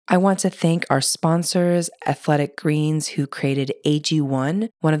I want to thank our sponsors, Athletic Greens, who created AG1,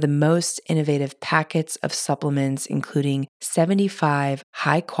 one of the most innovative packets of supplements, including 75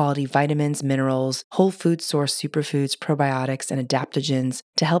 high-quality vitamins, minerals, whole food source superfoods, probiotics, and adaptogens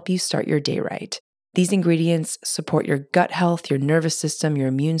to help you start your day right. These ingredients support your gut health, your nervous system, your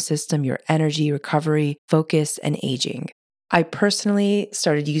immune system, your energy, recovery, focus, and aging. I personally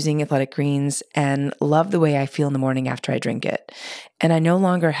started using Athletic Greens and love the way I feel in the morning after I drink it. And I no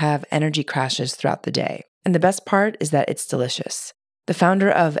longer have energy crashes throughout the day. And the best part is that it's delicious. The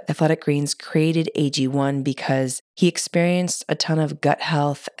founder of Athletic Greens created AG1 because he experienced a ton of gut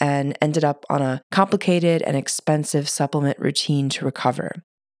health and ended up on a complicated and expensive supplement routine to recover.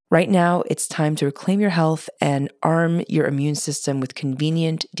 Right now, it's time to reclaim your health and arm your immune system with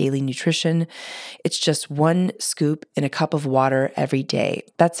convenient daily nutrition. It's just one scoop in a cup of water every day.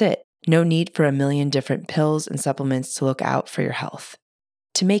 That's it. No need for a million different pills and supplements to look out for your health.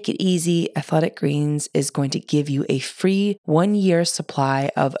 To make it easy, Athletic Greens is going to give you a free 1-year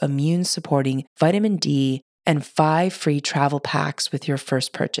supply of immune-supporting vitamin D and 5 free travel packs with your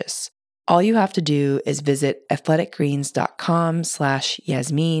first purchase. All you have to do is visit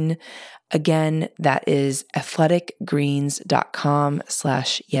athleticgreens.com/Yasmeen. Again, that is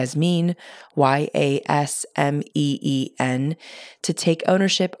athleticgreens.com/Yasmeen, YASMEEN, to take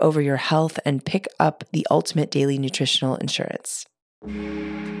ownership over your health and pick up the ultimate daily nutritional insurance.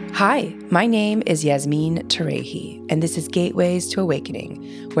 Hi, my name is Yasmeen Tarehi, and this is Gateways to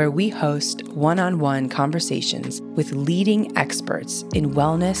Awakening, where we host one-on-one conversations with leading experts in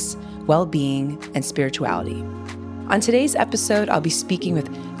wellness, well-being, and spirituality. On today's episode, I'll be speaking with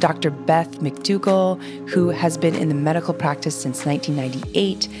Dr. Beth McDougall, who has been in the medical practice since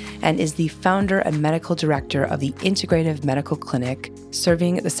 1998 and is the founder and medical director of the Integrative Medical Clinic,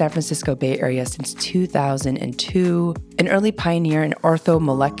 serving the San Francisco Bay Area since 2002, an early pioneer in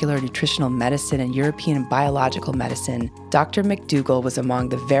orthomolecular nutritional medicine and European biological medicine. Dr. McDougall was among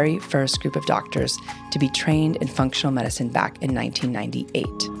the very first group of doctors to be trained in functional medicine back in 1998.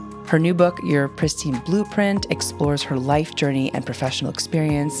 Her new book, Your Pristine Blueprint, explores her life journey and professional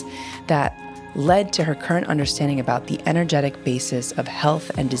experience that led to her current understanding about the energetic basis of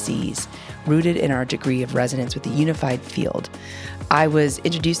health and disease, rooted in our degree of resonance with the unified field. I was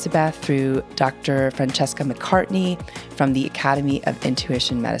introduced to Beth through Dr. Francesca McCartney from the Academy of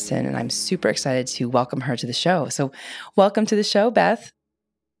Intuition Medicine, and I'm super excited to welcome her to the show. So welcome to the show, Beth.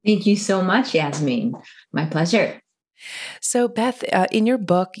 Thank you so much, Yasmeen. My pleasure. So Beth, in your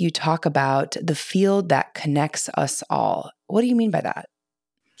book, you talk about the field that connects us all. What do you mean by that?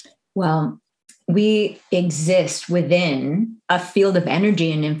 Well, we exist within a field of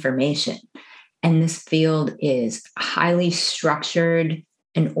energy and information. And this field is highly structured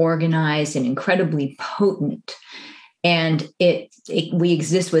and organized and incredibly potent. And we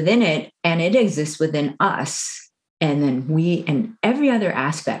exist within it, and it exists within us. And then we and every other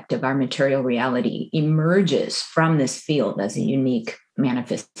aspect of our material reality emerges from this field as a unique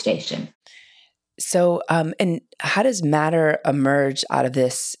manifestation. So, and how does matter emerge out of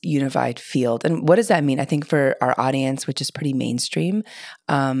this unified field? And what does that mean? I think for our audience, which is pretty mainstream,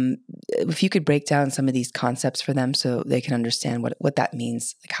 if you could break down some of these concepts for them so they can understand what that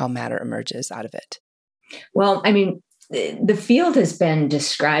means, like how matter emerges out of it. Well, I mean, the field has been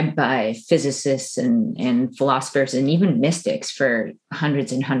described by physicists and philosophers and even mystics for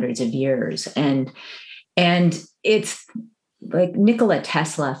hundreds and hundreds of years. And it's like Nikola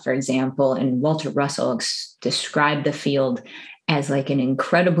Tesla, for example, and Walter Russell described the field as like an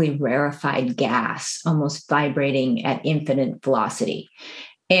incredibly rarefied gas, almost vibrating at infinite velocity.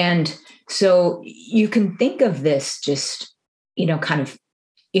 And so you can think of this just, kind of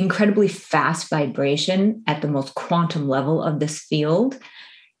incredibly fast vibration at the most quantum level of this field.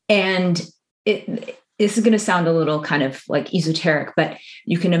 And this is going to sound a little kind of like esoteric, but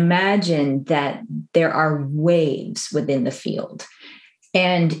you can imagine that there are waves within the field.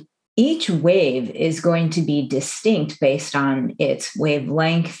 And each wave is going to be distinct based on its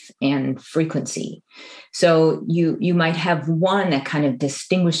wavelength and frequency. So you might have one that kind of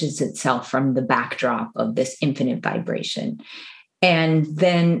distinguishes itself from the backdrop of this infinite vibration. And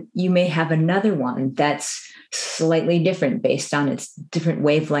then you may have another one that's slightly different based on its different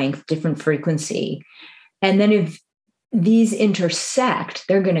wavelength, different frequency. And then if these intersect,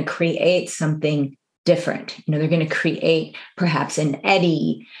 they're going to create something different. They're going to create perhaps an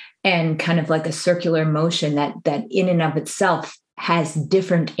eddy and kind of like a circular motion that in and of itself has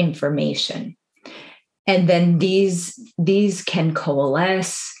different information. And then these can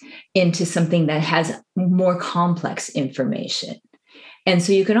coalesce into something that has more complex information. And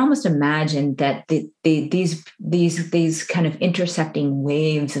so you can almost imagine that these kind of intersecting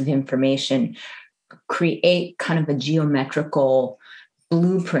waves of information create kind of a geometrical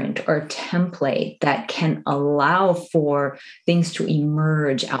blueprint or template that can allow for things to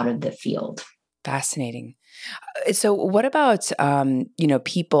emerge out of the field. Fascinating. So what about,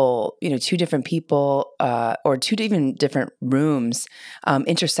 people, two different people or two even different rooms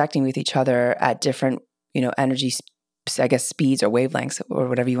intersecting with each other at different, energy, I guess, speeds or wavelengths or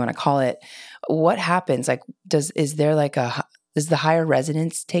whatever you want to call it. What happens? Like, does the higher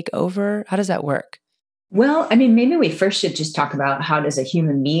resonance take over? How does that work? Well, I mean, maybe we first should just talk about how does a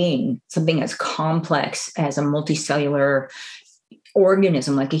human being, something as complex as a multicellular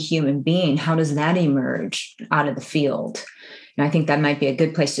organism like a human being, how does that emerge out of the field? And I think that might be a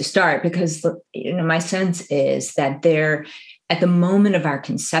good place to start because, my sense is that at the moment of our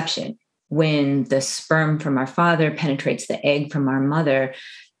conception, when the sperm from our father penetrates the egg from our mother,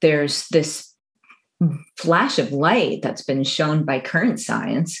 there's this flash of light that's been shown by current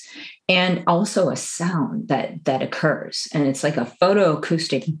science, and also a sound that occurs, and it's like a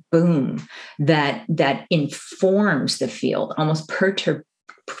photoacoustic boom that informs the field, almost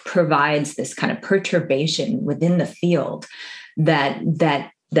provides this kind of perturbation within the field that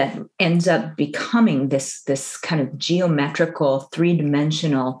ends up becoming this kind of geometrical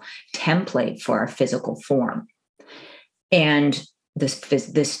three-dimensional template for our physical form. And this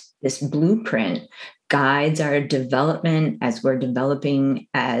blueprint guides our development as we're developing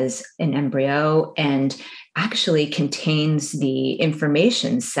as an embryo, and actually contains the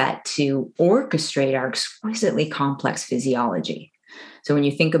information set to orchestrate our exquisitely complex physiology. So when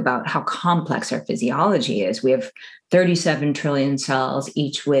you think about how complex our physiology is, we have 37 trillion cells,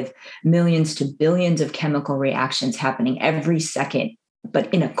 each with millions to billions of chemical reactions happening every second,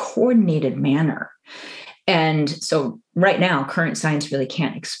 but in a coordinated manner. And so right now, current science really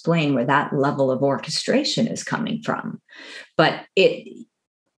can't explain where that level of orchestration is coming from. But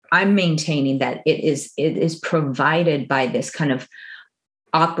I'm maintaining that it is provided by this kind of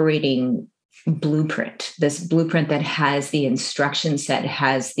operating blueprint, this blueprint that has the instruction set,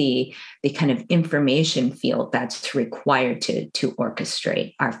 has the kind of information field that's required to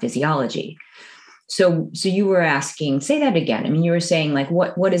orchestrate our physiology. So you were asking, say that again. I mean, you were saying like,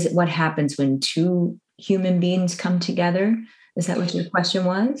 what is it? What happens when two human beings come together? Is that what your question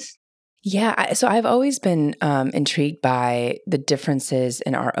was? Yeah. So I've always been intrigued by the differences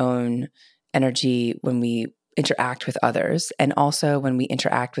in our own energy when we interact with others, and also when we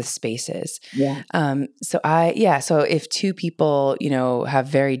interact with spaces. Yeah. So if two people, have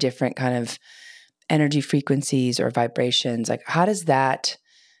very different kind of energy frequencies or vibrations, like how does that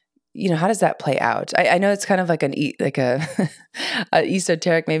play out? I know it's kind of like an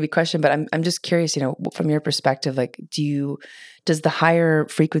esoteric maybe question, but I'm just curious, from your perspective, like does the higher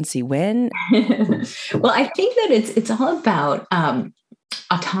frequency win? Well, I think that it's all about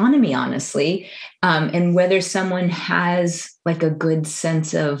autonomy, honestly, and whether someone has like a good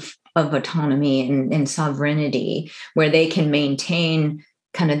sense of autonomy and sovereignty, where they can maintain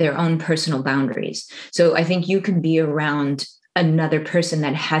kind of their own personal boundaries. So I think you can be around another person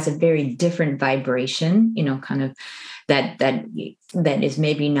that has a very different vibration, kind of that is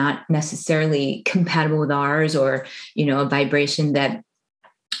maybe not necessarily compatible with ours, or, a vibration that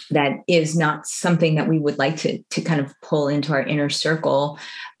is not something that we would like to kind of pull into our inner circle.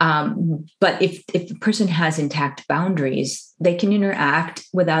 But if the person has intact boundaries, they can interact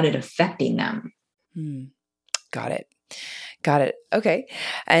without it affecting them. Got it. Okay.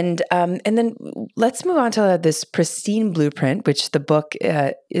 And then let's move on to this pristine blueprint, which the book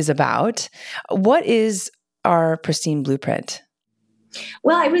is about. What is our pristine blueprint?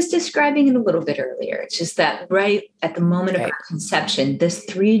 Well, I was describing it a little bit earlier. It's just that right at the moment of our conception, this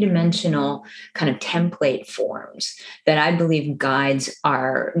three-dimensional kind of template forms that I believe guides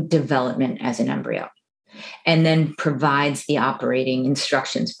our development as an embryo, and then provides the operating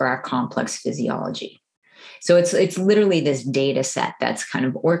instructions for our complex physiology. So it's literally this data set that's kind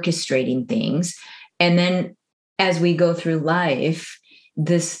of orchestrating things. And then as we go through life,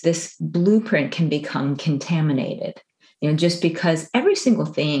 this blueprint can become contaminated. Just because every single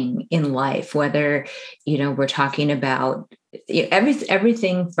thing in life, whether, we're talking about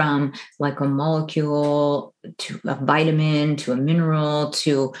everything from like a molecule to a vitamin, to a mineral,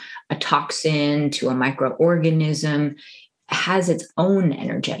 to a toxin, to a microorganism, has its own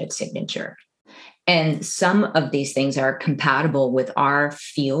energetic signature. And some of these things are compatible with our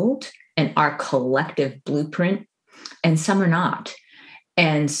field and our collective blueprint, and some are not.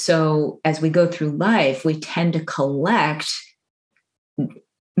 And so as we go through life, we tend to collect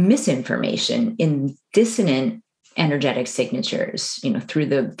misinformation in dissonant energetic signatures,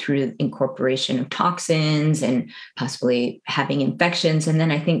 through incorporation of toxins and possibly having infections. And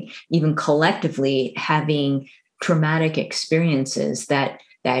then I think even collectively having traumatic experiences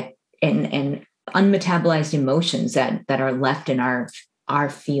and unmetabolized emotions that are left in our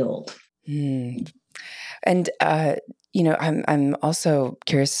field. And I'm also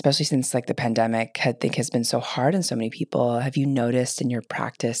curious, especially since like the pandemic, I think has been so hard on so many people. Have you noticed in your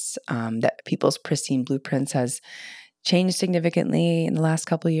practice that people's pristine blueprints has changed significantly in the last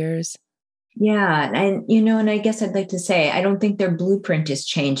couple of years? Yeah. And I guess I'd like to say, I don't think their blueprint has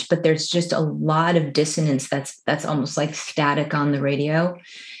changed, but there's just a lot of dissonance that's almost like static on the radio.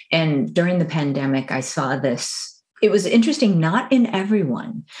 And during the pandemic, I saw this. It was interesting, not in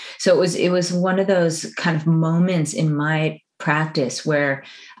everyone. So it was one of those kind of moments in my practice where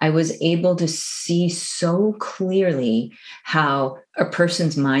I was able to see so clearly how a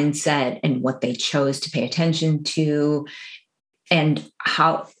person's mindset and what they chose to pay attention to and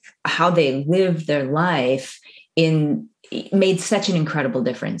how they lived their life made such an incredible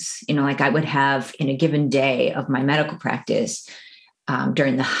difference. Like I would have in a given day of my medical practice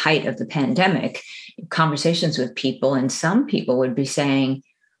during the height of the pandemic, conversations with people, and some people would be saying,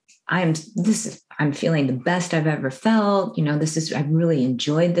 I'm feeling the best I've ever felt. I've really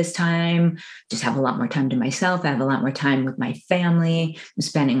enjoyed this time. Just have a lot more time to myself. I have a lot more time with my family. I'm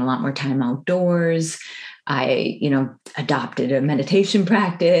spending a lot more time outdoors. I, adopted a meditation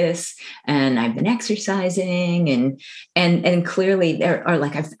practice and I've been exercising and clearly there are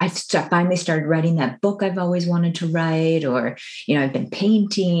like, I've finally started writing that book I've always wanted to write, or, I've been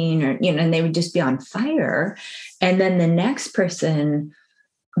painting or, and they would just be on fire. And then the next person,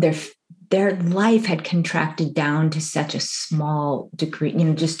 their life had contracted down to such a small degree,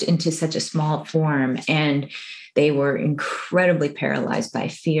 just into such a small form. And they were incredibly paralyzed by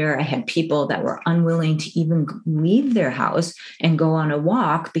fear. I had people that were unwilling to even leave their house and go on a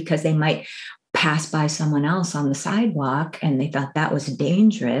walk because they might pass by someone else on the sidewalk and they thought that was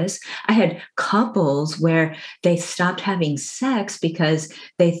dangerous. I had couples where they stopped having sex because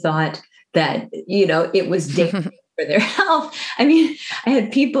they thought that, it was dangerous for their health. I mean, I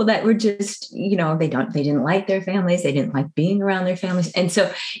had people that were just, they didn't like their families. They didn't like being around their families. And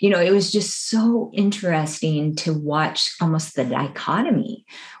so, it was just so interesting to watch almost the dichotomy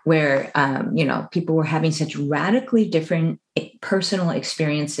where, people were having such radically different personal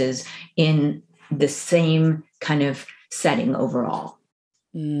experiences in the same kind of setting overall.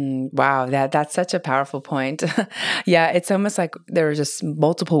 Wow, that's such a powerful point. Yeah, it's almost like there were just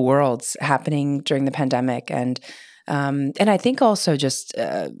multiple worlds happening during the pandemic, and I think also just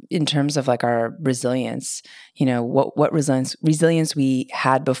in terms of like our resilience, what resilience we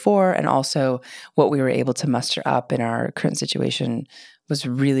had before, and also what we were able to muster up in our current situation was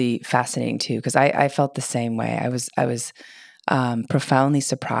really fascinating too. Because I felt the same way. I was profoundly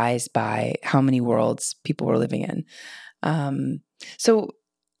surprised by how many worlds people were living in. So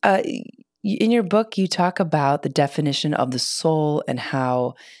in your book, you talk about the definition of the soul and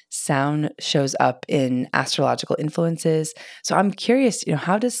how sound shows up in astrological influences. So I'm curious,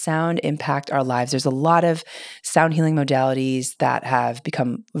 how does sound impact our lives? There's a lot of sound healing modalities that have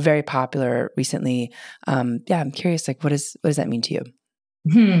become very popular recently. I'm curious, like, what does that mean to you?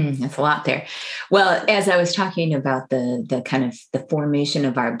 That's a lot there. Well, as I was talking about the kind of the formation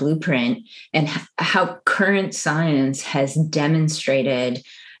of our blueprint and how current science has demonstrated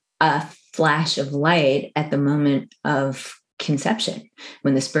a flash of light at the moment of conception.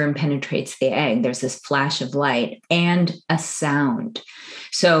 When the sperm penetrates the egg, there's this flash of light and a sound.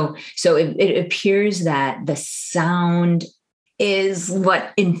 So it appears that the sound is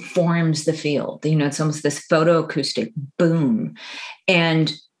what informs the field. It's almost this photoacoustic boom.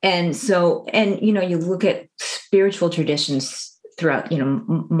 And you look at spiritual traditions throughout,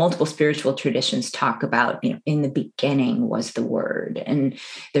 multiple spiritual traditions talk about, in the beginning was the word. And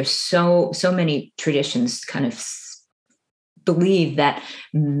there's so many traditions kind of believe that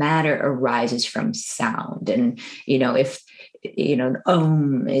matter arises from sound. And, if,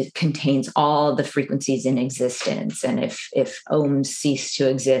 Om, it contains all the frequencies in existence. And if Om ceased to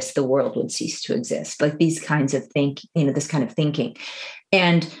exist, the world would cease to exist. Like these kinds of this kind of thinking.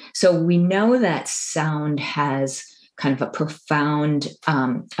 And so we know that sound has kind of a profound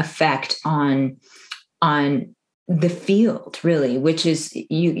effect on the field, really, which is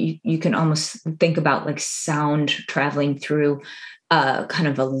you can almost think about like sound traveling through kind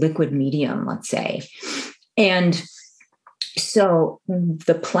of a liquid medium, let's say. And so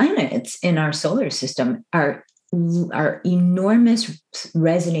the planets in our solar system are are enormous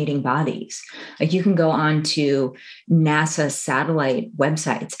resonating bodies. Like you can go on to NASA satellite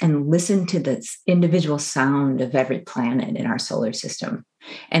websites and listen to the individual sound of every planet in our solar system.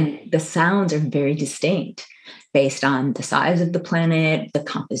 And the sounds are very distinct based on the size of the planet, the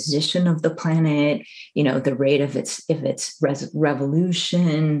composition of the planet, the rate of its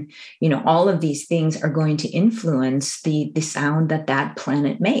revolution, all of these things are going to influence the sound that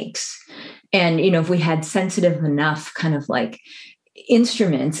planet makes. And, if we had sensitive enough kind of like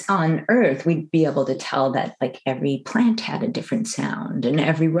instruments on Earth, we'd be able to tell that like every plant had a different sound and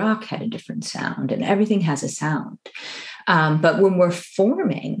every rock had a different sound and everything has a sound. But when we're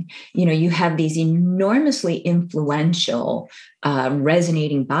forming, you have these enormously influential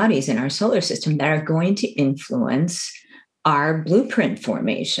resonating bodies in our solar system that are going to influence our blueprint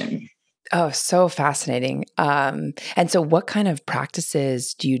formation. Oh, so fascinating. And so what kind of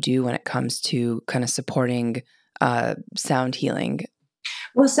practices do you do when it comes to kind of supporting sound healing?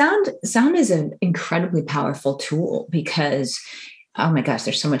 Well, sound is an incredibly powerful tool because, oh my gosh,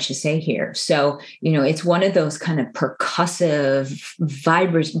 there's so much to say here. So, it's one of those kind of percussive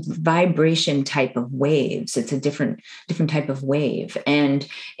vibration type of waves. It's a different type of wave. And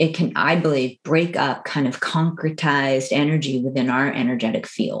it can, I believe, break up kind of concretized energy within our energetic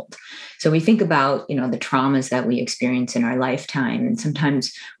field. So we think about, the traumas that we experience in our lifetime. And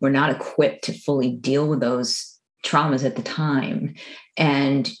sometimes we're not equipped to fully deal with those traumas at the time.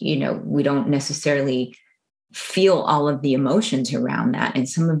 And, we don't necessarily feel all of the emotions around that. And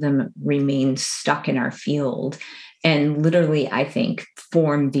some of them remain stuck in our field and literally, I think,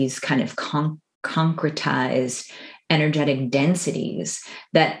 form these kind of concretized energetic densities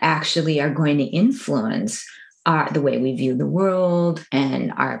that actually are going to influence the way we view the world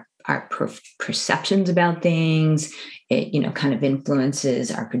and our perceptions about things. It, kind of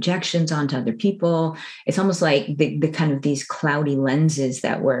influences our projections onto other people. It's almost like the kind of these cloudy lenses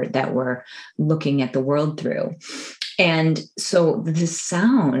that we're looking at the world through. And so the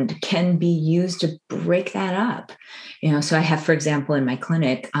sound can be used to break that up. So I have, for example, in my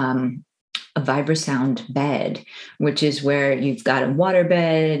clinic, a Vibrasound bed, which is where you've got a water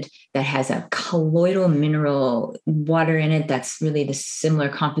bed that has a colloidal mineral water in it that's really the similar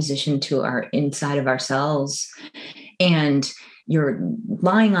composition to our inside of our cells. And you're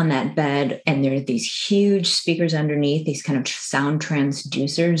lying on that bed and there are these huge speakers underneath, these kind of sound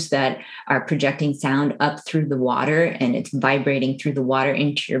transducers that are projecting sound up through the water, and it's vibrating through the water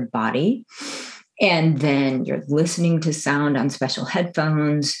into your body. And then you're listening to sound on special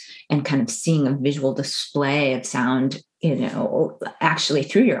headphones and kind of seeing a visual display of sound, actually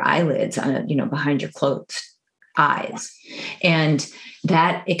through your eyelids, behind your closed eyes. And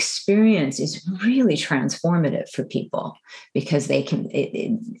that experience is really transformative for people because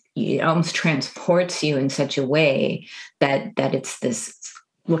it almost transports you in such a way that it's this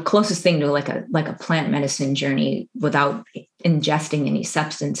the closest thing to like a plant medicine journey without ingesting any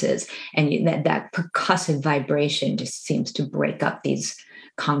substances. And that percussive vibration just seems to break up these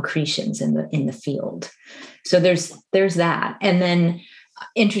concretions in the field. So there's that. And then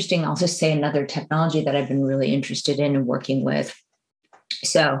interesting, I'll just say another technology that I've been really interested in and working with.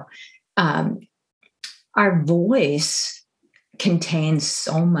 So our voice contains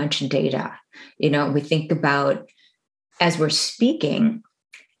so much data. We think about as we're speaking,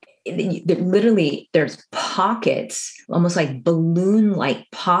 literally there's pockets, almost like balloon-like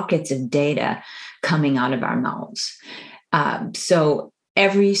pockets of data coming out of our mouths. So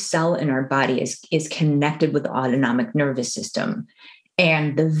every cell in our body is connected with the autonomic nervous system.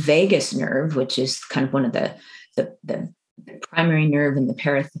 And the vagus nerve, which is kind of one of the primary nerve in the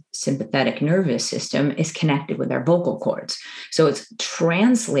parasympathetic nervous system, is connected with our vocal cords. So it's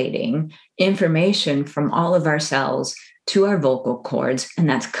translating information from all of our cells to our vocal cords, and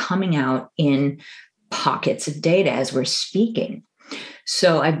that's coming out in pockets of data as we're speaking.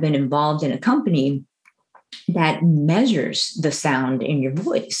 So I've been involved in a company that measures the sound in your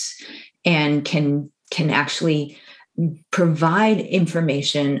voice and can actually provide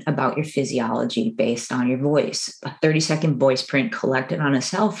information about your physiology based on your voice. A 30-second voice print collected on a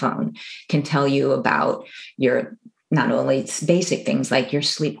cell phone can tell you about your, not only it's basic things like your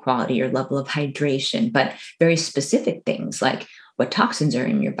sleep quality, your level of hydration, but very specific things like what toxins are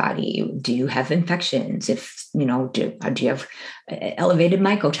in your body. Do you have infections? If, do you have elevated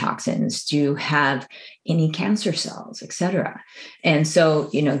mycotoxins? Do you have any cancer cells, et cetera? And so,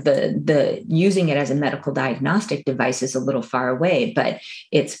 the using it as a medical diagnostic device is a little far away, but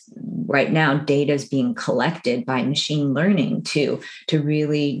it's right now data is being collected by machine learning to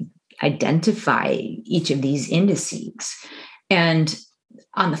really identify each of these indices. And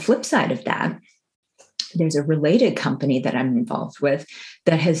on the flip side of that, there's a related company that I'm involved with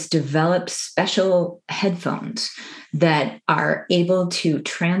that has developed special headphones that are able to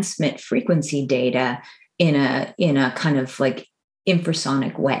transmit frequency data in a kind of like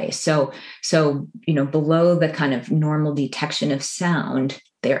infrasonic way. So below the kind of normal detection of sound,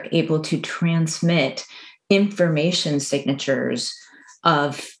 they're able to transmit information signatures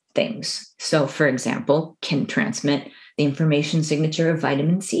of things. So, for example, can transmit the information signature of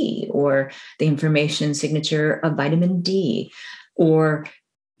vitamin C or the information signature of vitamin D. Or,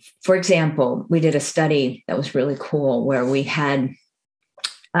 for example, we did a study that was really cool where we had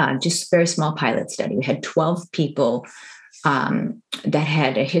just a very small pilot study. We had 12 people that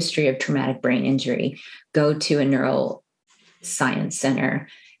had a history of traumatic brain injury go to a neuroscience center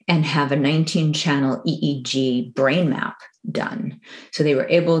and have a 19-channel EEG brain map done. So they were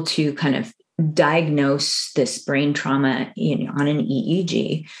able to kind of diagnose this brain trauma on an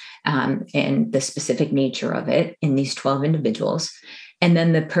EEG and the specific nature of it in these 12 individuals. And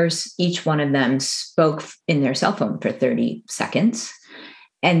then each one of them spoke in their cell phone for 30 seconds.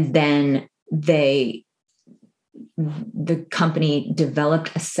 And then the company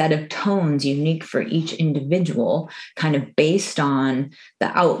developed a set of tones unique for each individual, kind of based on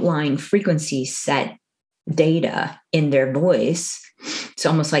the outlying frequency set data in their voice. It's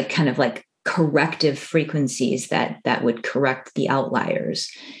almost like kind of like corrective frequencies that would correct the outliers.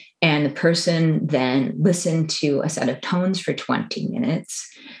 And the person then listened to a set of tones for 20 minutes,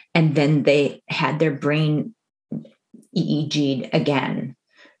 and then they had their brain EEG'd again.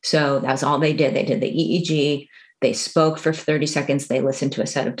 So that's all they did. They did the EEG, they spoke for 30 seconds, they listened to a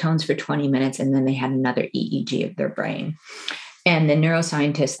set of tones for 20 minutes, and then they had another EEG of their brain. And the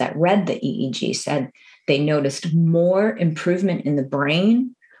neuroscientists that read the EEG said they noticed more improvement in the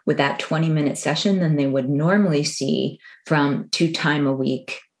brain with that 20-minute session than they would normally see from 2 times a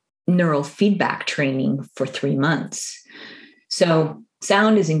week neural feedback training for 3 months. So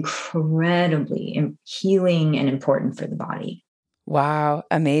sound is incredibly healing and important for the body. Wow,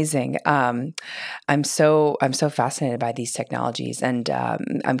 amazing. I'm so fascinated by these technologies, and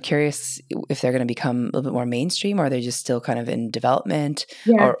I'm curious if they're going to become a little bit more mainstream, or they're just still kind of in development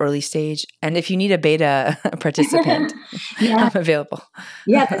or early stage. And if you need a beta participant, I'm available.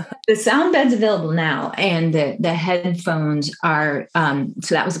 The sound bed's available now, and the headphones are.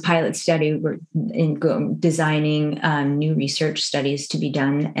 So that was a pilot study. We're designing new research studies to be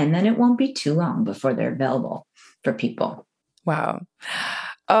done, and then it won't be too long before they're available for people. Wow.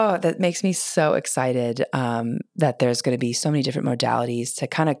 Oh, that makes me so excited that there's going to be so many different modalities to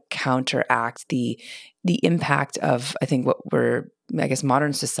kind of counteract the impact of, I think,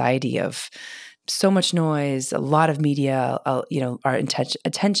 modern society of so much noise, a lot of media, our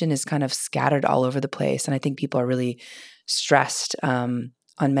attention is kind of scattered all over the place. And I think people are really stressed on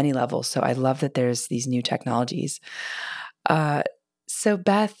many levels. So I love that there's these new technologies. So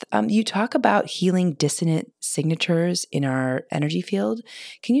Beth, you talk about healing dissonant signatures in our energy field.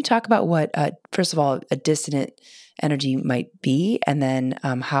 Can you talk about what, first of all, a dissonant energy might be, and then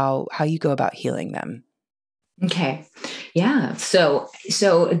how you go about healing them? Okay. Yeah. So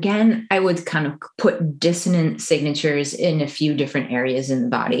again, I would kind of put dissonant signatures in a few different areas in the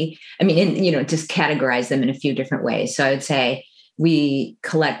body. I mean, just categorize them in a few different ways. So I would say we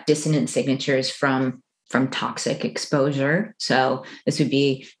collect dissonant signatures from toxic exposure. So this would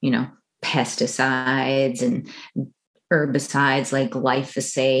be, pesticides and herbicides like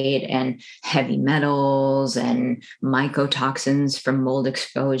glyphosate and heavy metals and mycotoxins from mold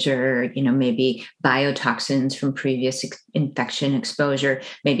exposure, maybe biotoxins from previous infection exposure,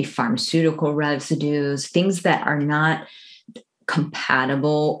 maybe pharmaceutical residues, things that are not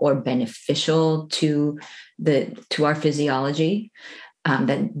compatible or beneficial to our physiology.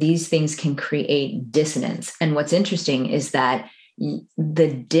 That these things can create dissonance. And what's interesting is that the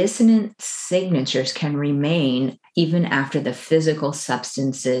dissonant signatures can remain even after the physical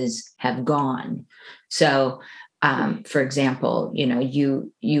substances have gone. So, for example,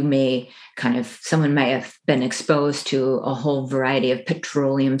 someone may have been exposed to a whole variety of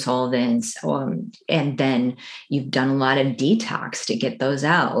petroleum solvents, and then you've done a lot of detox to get those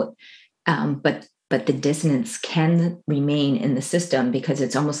out. But the dissonance can remain in the system because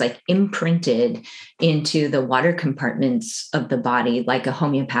it's almost like imprinted into the water compartments of the body, like a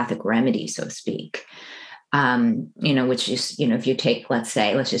homeopathic remedy, so to speak. Which is, if you take, let's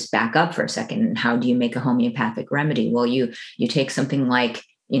just back up for a second. How do you make a homeopathic remedy? Well, you take something like,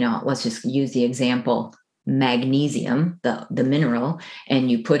 let's just use the example magnesium, the mineral,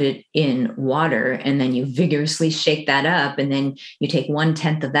 and you put it in water, and then you vigorously shake that up, and then you take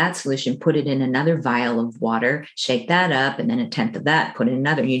 1/10 of that solution, put it in another vial of water, shake that up, and then 1/10 of that, put in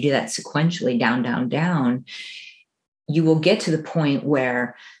another, and you do that sequentially down, down, down, you will get to the point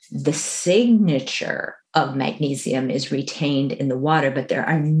where the signature of magnesium is retained in the water, but there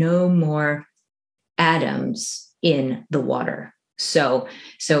are no more atoms in the water. So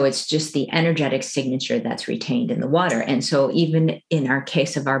it's just the energetic signature that's retained in the water. And so even in our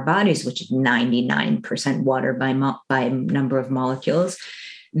case of our bodies, which is 99% water by number of molecules,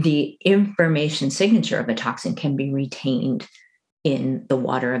 the information signature of a toxin can be retained in the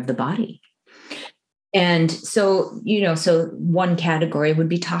water of the body. And so, so one category would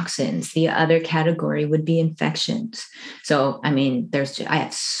be toxins. The other category would be infections. So, I mean, I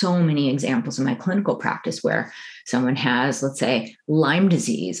have so many examples in my clinical practice where someone has, let's say, Lyme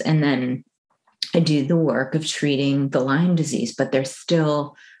disease, and then I do the work of treating the Lyme disease, but they're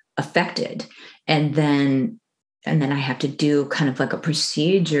still affected. And then I have to do kind of like a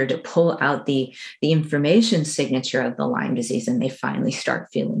procedure to pull out the information signature of the Lyme disease, and they finally start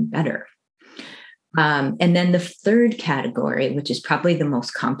feeling better. And then the third category, which is probably the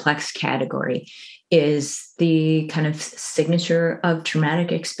most complex category, is the kind of signature of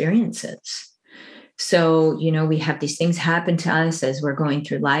traumatic experiences. So, we have these things happen to us as we're going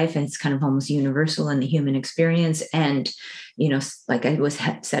through life, and it's kind of almost universal in the human experience. And, like I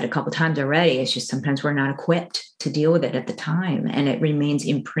said a couple of times already, it's just sometimes we're not equipped to deal with it at the time, and it remains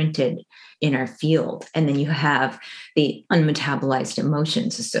imprinted in our field. And then you have the unmetabolized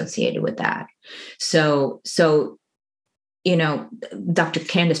emotions associated with that. So, Dr.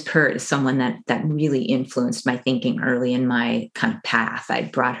 Candace Pert is someone that really influenced my thinking early in my kind of path. I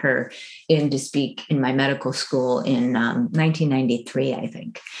brought her in to speak in my medical school in 1993, I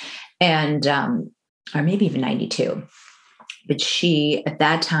think, and or maybe even 92. But she, at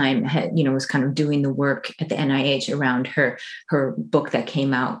that time, had, was kind of doing the work at the NIH around her book that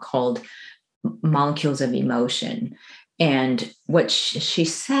came out called Molecules of Emotion. And what she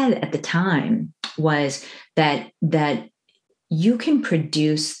said at the time was that you can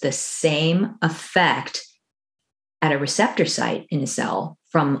produce the same effect at a receptor site in a cell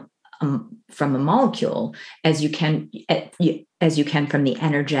from a molecule as you can from the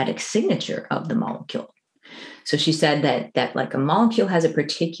energetic signature of the molecule. So she said that like a molecule has a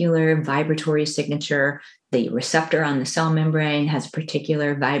particular vibratory signature, the receptor on the cell membrane has a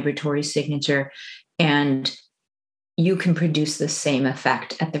particular vibratory signature, and you can produce the same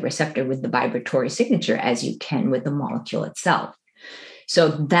effect at the receptor with the vibratory signature as you can with the molecule itself. So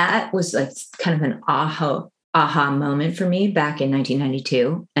that was like kind of an aha moment for me back in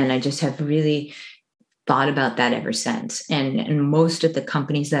 1992. And I just have really thought about that ever since. And most of the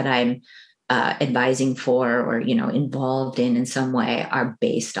companies that I'm advising for or, involved in some way are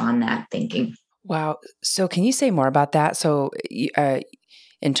based on that thinking. Wow. So can you say more about that? So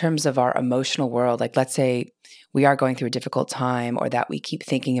in terms of our emotional world, like let's say we are going through a difficult time or that we keep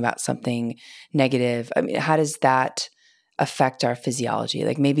thinking about something negative. I mean, how does that affect our physiology?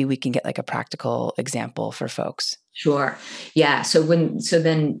 Like maybe we can get like a practical example for folks. Sure. Yeah. So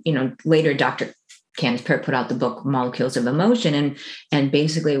then, later Dr. Candace Pert put out the book Molecules of Emotion. And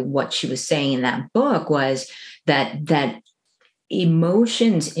basically what she was saying in that book was that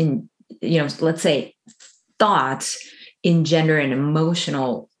emotions in, let's say thoughts engender an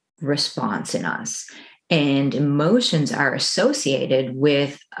emotional response in us. And emotions are associated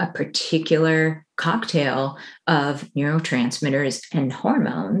with a particular cocktail of neurotransmitters and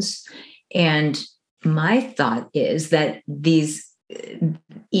hormones. And my thought is that these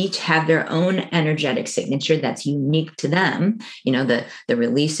each have their own energetic signature that's unique to them. The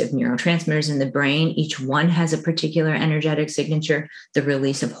release of neurotransmitters in the brain, each one has a particular energetic signature. The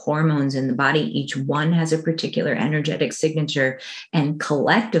release of hormones in the body, each one has a particular energetic signature. And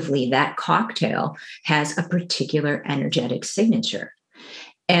collectively, that cocktail has a particular energetic signature.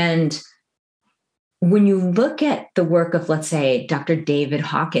 And when you look at the work of, let's say, Dr. David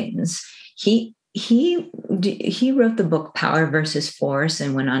Hawkins, he wrote the book Power versus Force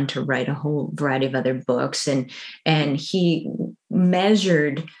and went on to write a whole variety of other books. And he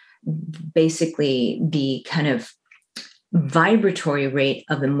measured basically the kind of vibratory rate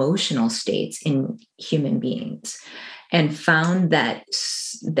of emotional states in human beings and found that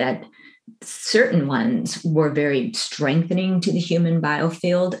certain ones were very strengthening to the human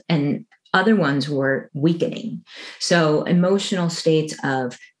biofield and other ones were weakening. So emotional states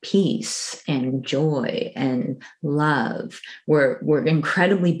of peace and joy and love were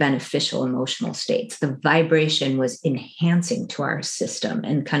incredibly beneficial emotional states. The vibration was enhancing to our system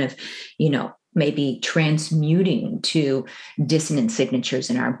and kind of, maybe transmuting to dissonant signatures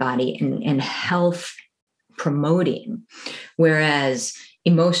in our body and health promoting. Whereas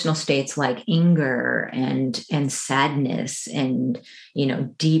emotional states like anger and sadness and,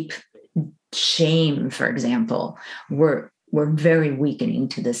 deep shame, for example, were very weakening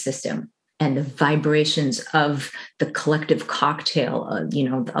to the system. And the vibrations of the collective cocktail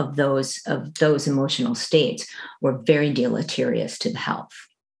of those emotional states were very deleterious to the health.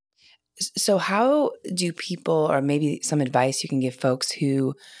 So how do people, or maybe some advice you can give folks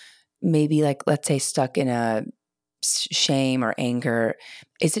who maybe, like, let's say, stuck in a shame or anger,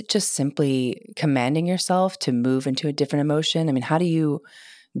 is it just simply commanding yourself to move into a different emotion? I mean, how do you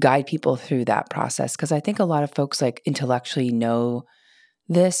guide people through that process? Because I think a lot of folks like intellectually know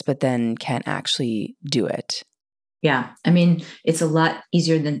this, but then can't actually do it. Yeah. I mean, it's a lot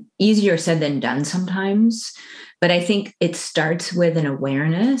easier said than done sometimes. But I think it starts with an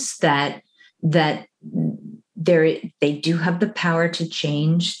awareness that they do have the power to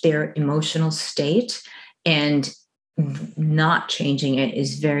change their emotional state, and not changing it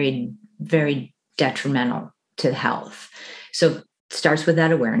is very, very detrimental to health. So it starts with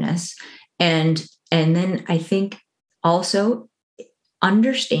that awareness. And then I think also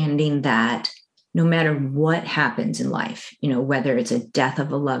understanding that no matter what happens in life, whether it's a death of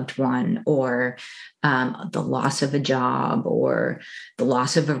a loved one or the loss of a job or the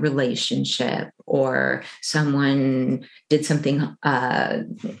loss of a relationship or someone did something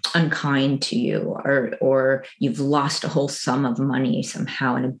unkind to you, or you've lost a whole sum of money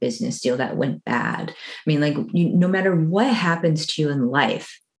somehow in a business deal that went bad. I mean, no matter what happens to you in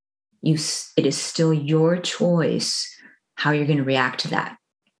life, it is still your choice how you're going to react to that.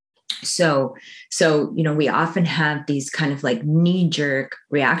 So, we often have these kind of like knee-jerk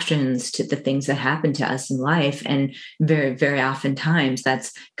reactions to the things that happen to us in life. And very, very oftentimes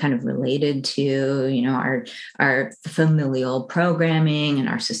that's kind of related to, our familial programming and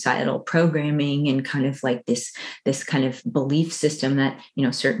our societal programming, and kind of like this kind of belief system that,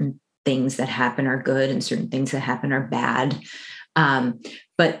 certain things that happen are good and certain things that happen are bad.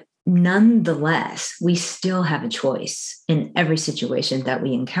 But nonetheless, we still have a choice in every situation that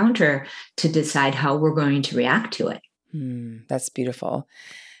we encounter to decide how we're going to react to it. That's beautiful.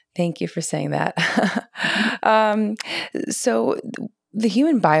 Thank you for saying that. So the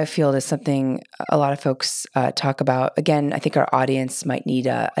human biofield is something a lot of folks talk about. Again, I think our audience might need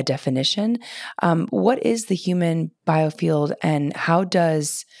a definition. What is the human biofield, and how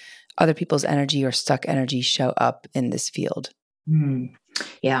does other people's energy or stuck energy show up in this field?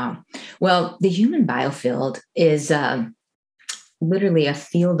 Yeah. Well, the human biofield is literally a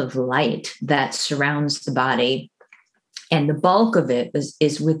field of light that surrounds the body. And the bulk of it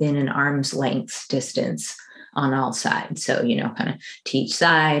is within an arm's length distance on all sides. So, kind of to each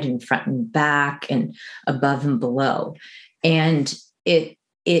side and front and back and above and below. And it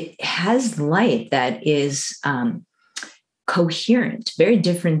has light that is coherent, very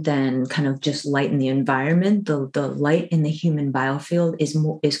different than kind of just light in the environment. The light in the human biofield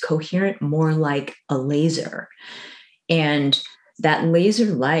is coherent, more like a laser. And that laser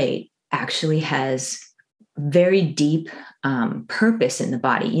light actually has very deep purpose in the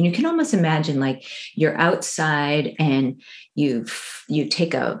body. You can almost imagine like you're outside and you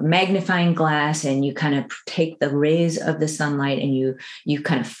take a magnifying glass and you kind of take the rays of the sunlight and you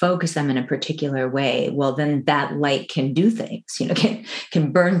kind of focus them in a particular way. Well, then that light can do things,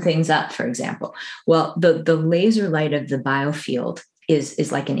 can burn things up, for example. Well, the laser light of the biofield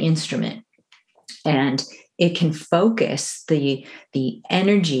is like an instrument, and it can focus the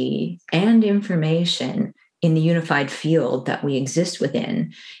energy and information in the unified field that we exist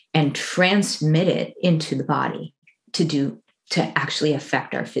within and transmit it into the body to actually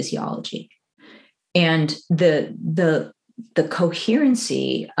affect our physiology. And the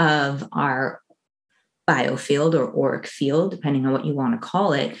coherency of our biofield or auric field, depending on what you want to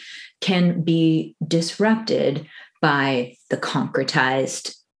call it, can be disrupted by the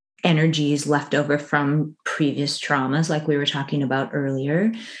concretized energies left over from previous traumas, like we were talking about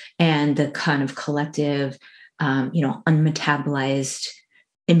earlier, and the kind of collective, unmetabolized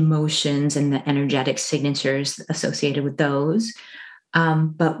emotions and the energetic signatures associated with those.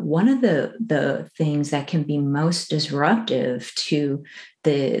 But one of the things that can be most disruptive to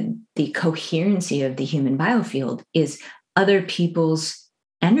the coherency of the human biofield is other people's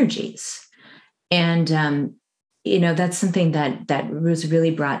energies. And that's something that was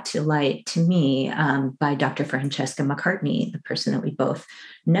really brought to light to me by Dr. Francesca McCartney, the person that we both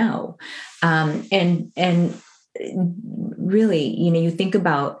know. And really, you think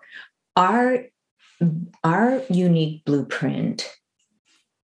about our unique blueprint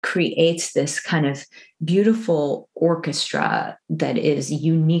creates this kind of beautiful orchestra that is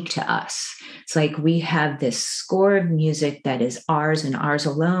unique to us. It's like we have this score of music that is ours and ours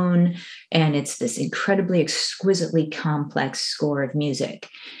alone. And it's this incredibly exquisitely complex score of music.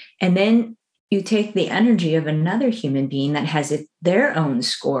 And then you take the energy of another human being that has their own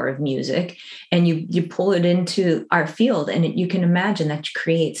score of music, and you pull it into our field, and you can imagine that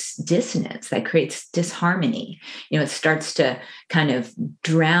creates dissonance, that creates disharmony. It starts to kind of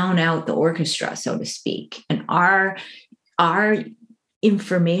drown out the orchestra, so to speak. And our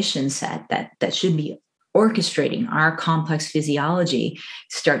information set that should be orchestrating our complex physiology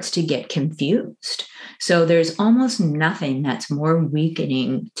starts to get confused. So there's almost nothing that's more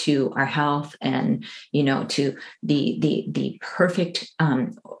weakening to our health and, to the perfect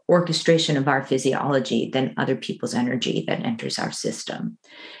orchestration of our physiology than other people's energy that enters our system.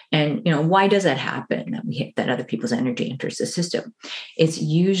 And, why does that happen, that other people's energy enters the system? It's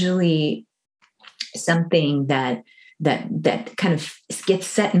usually something that kind of gets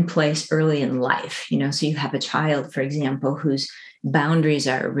set in place early in life. So you have a child, for example, whose boundaries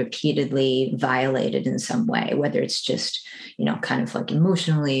are repeatedly violated in some way, whether it's just, kind of like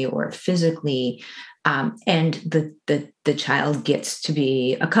emotionally or physically. And the child gets to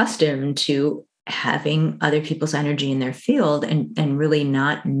be accustomed to having other people's energy in their field and really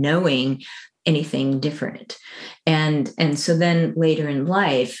not knowing anything different. And so then later in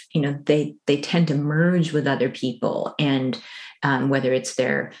life, they tend to merge with other people, and whether it's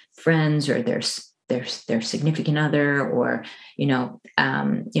their friends or their significant other, or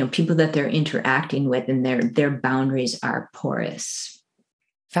people that they're interacting with, and their boundaries are porous.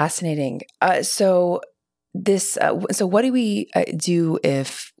 Fascinating. So what do we do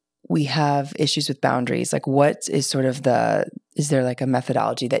if we have issues with boundaries? Like, what is sort of is there like a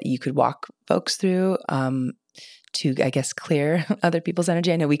methodology that you could walk folks through to, I guess, clear other people's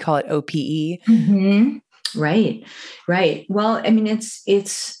energy? I know we call it OPE. Mm-hmm. Right. Well, I mean,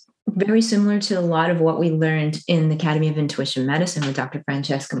 it's very similar to a lot of what we learned in the Academy of Intuition Medicine with Dr.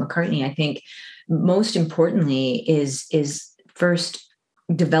 Francesca McCartney. I think most importantly is first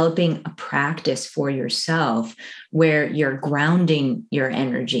developing a practice for yourself where you're grounding your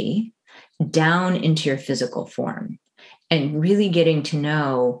energy down into your physical form and really getting to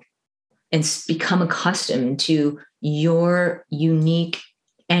know and become accustomed to your unique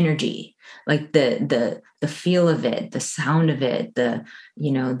energy, like the feel of it, the sound of it, the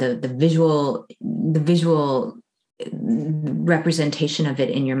visual representation of it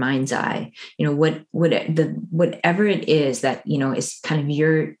in your mind's eye. Whatever it is that is kind of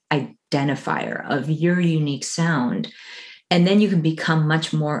your identifier of your unique sound. And then you can become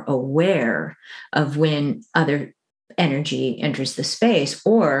much more aware of when other energy enters the space,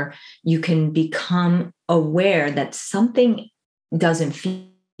 or you can become aware that something doesn't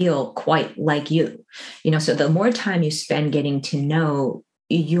feel quite like you. So the more time you spend getting to know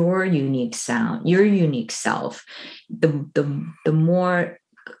your unique sound, your unique self, the more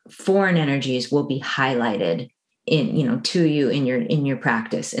foreign energies will be highlighted to you in your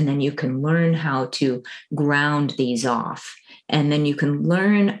practice. And then you can learn how to ground these off. And then you can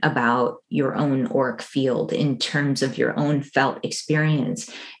learn about your own auric field in terms of your own felt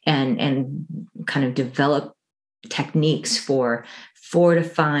experience, and kind of develop techniques for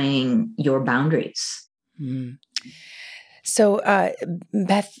fortifying your boundaries. Mm. So,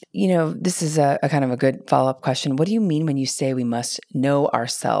 Beth, this is a kind of a good follow-up question. What do you mean when you say we must know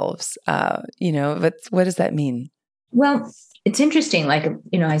ourselves? What does that mean? Well, it's interesting. Like,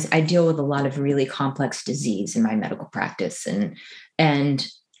 I deal with a lot of really complex disease in my medical practice. And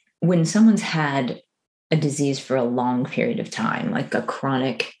when someone's had a disease for a long period of time, like a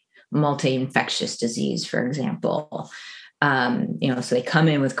chronic multi-infectious disease, for example, so they come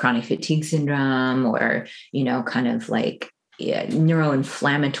in with chronic fatigue syndrome, or, kind of like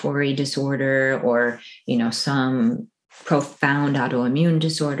neuroinflammatory disorder, or, some profound autoimmune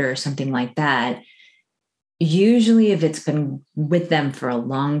disorder or something like that. Usually if it's been with them for a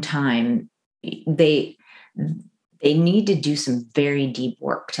long time, they need to do some very deep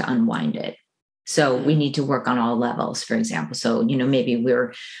work to unwind it. So we need to work on all levels, for example. So, maybe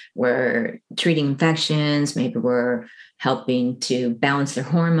we're treating infections, maybe we're helping to balance their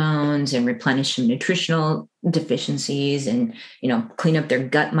hormones and replenish some nutritional deficiencies, and, clean up their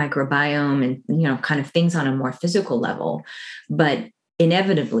gut microbiome, and, kind of things on a more physical level. But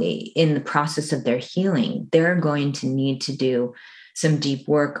inevitably, in the process of their healing, they're going to need to do some deep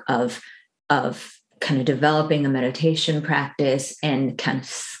work of kind of developing a meditation practice, and kind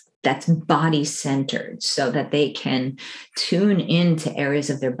of that's body centered, so that they can tune into areas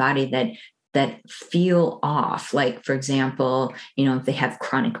of their body that that feel off. Like, for example, if they have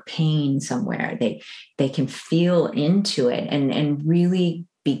chronic pain somewhere, they can feel into it and really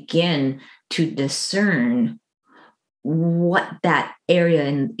begin to discern what that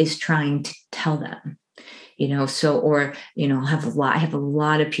area is trying to tell them. I have a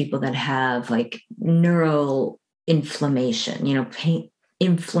lot of people that have like neural inflammation, pain,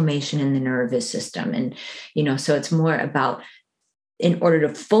 inflammation in the nervous system. And, so it's more about, in order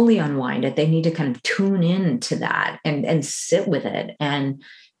to fully unwind it, they need to kind of tune into that and sit with it and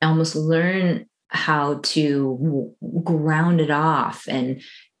almost learn how to ground it off and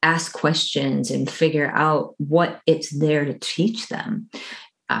ask questions and figure out what it's there to teach them.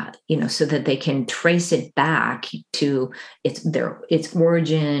 So that they can trace it back to its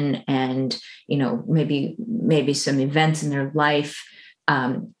origin, and maybe some events in their life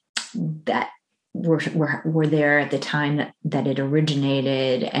that were there at the time that it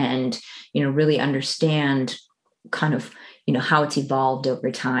originated, and really understand kind of how it's evolved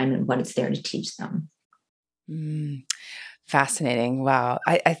over time and what it's there to teach them. Fascinating. Wow.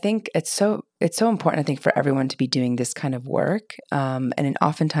 I think it's so important, I think, for everyone to be doing this kind of work. And then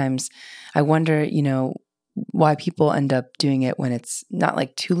oftentimes I wonder, why people end up doing it when it's not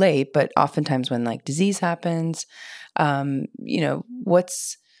like too late, but oftentimes when like disease happens.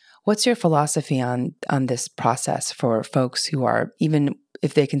 What's your philosophy on this process for folks who are, even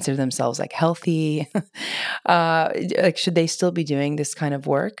if they consider themselves like healthy, like should they still be doing this kind of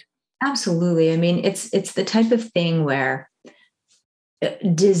work? Absolutely. I mean, it's the type of thing where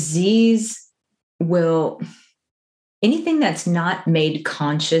disease will, anything that's not made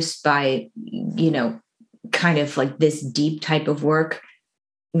conscious by, kind of like this deep type of work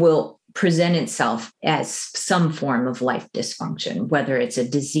will present itself as some form of life dysfunction, whether it's a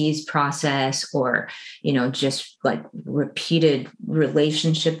disease process or, just like repeated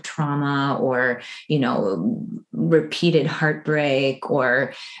relationship trauma or, repeated heartbreak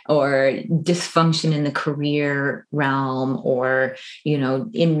or dysfunction in the career realm or, in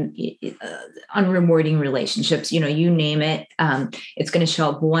unrewarding relationships, you name it. It's going to show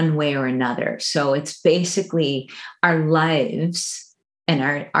up one way or another. So it's basically our lives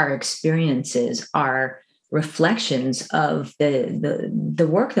and our experiences are reflections of the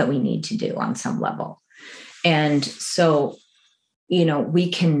work that we need to do on some level. And so, we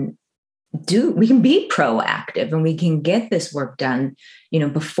can be proactive and we can get this work done,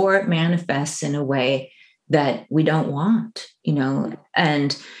 before it manifests in a way that we don't want,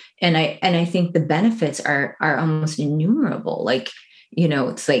 and I think the benefits are almost innumerable. Like,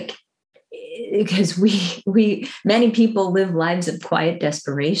 it's like, because many people live lives of quiet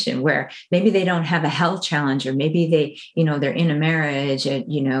desperation where maybe they don't have a health challenge, or maybe they, they're in a marriage, and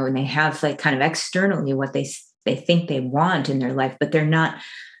they have like kind of externally what they think they want in their life, but they're not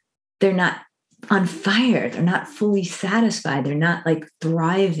on fire. They're not fully satisfied. They're not like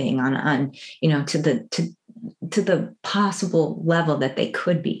thriving on to the possible level that they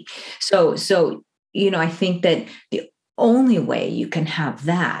could be. So, I think that the only way you can have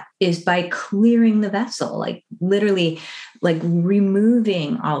that is by clearing the vessel, like literally like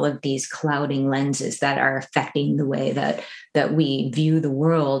removing all of these clouding lenses that are affecting the way that we view the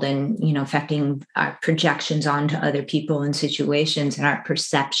world, and affecting our projections onto other people and situations, and our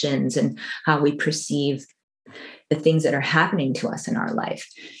perceptions and how we perceive the things that are happening to us in our life.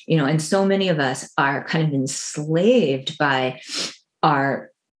 And so many of us are kind of enslaved by our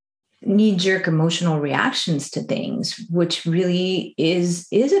knee-jerk emotional reactions to things, which really is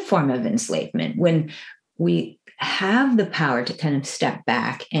a form of enslavement. When we have the power to kind of step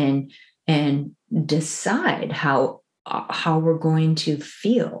back and decide how we're going to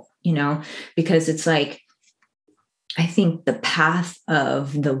feel, because it's like, I think the path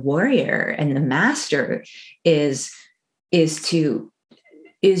of the warrior and the master is to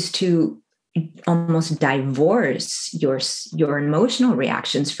almost divorce your emotional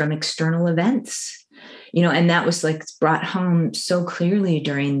reactions from external events, and that was like brought home so clearly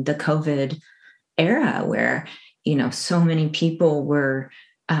during the COVID era where, so many people were,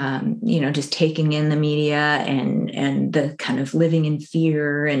 just taking in the media and the kind of living in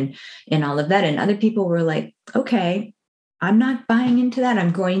fear and all of that. And other people were like, okay, I'm not buying into that.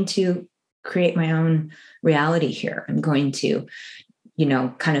 I'm going to create my own reality here. I'm going to,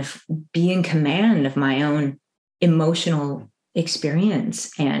 kind of be in command of my own emotional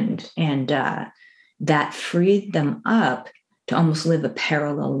experience. And that freed them up to almost live a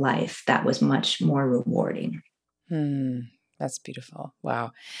parallel life that was much more rewarding. That's beautiful.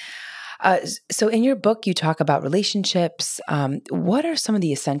 Wow. So in your book, you talk about relationships. What are some of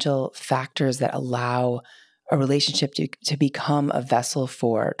the essential factors that allow a relationship to become a vessel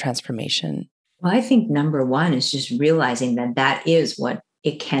for transformation? Well, I think number one is just realizing that that is what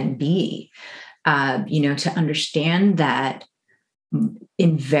it can be. To understand that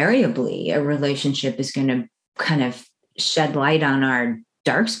invariably a relationship is going to kind of shed light on our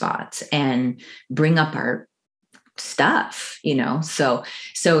dark spots and bring up our stuff, so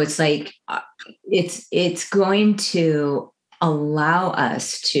it's like it's going to allow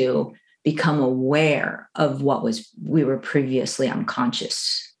us to become aware of what we were previously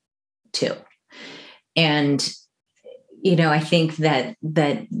unconscious to. And I think that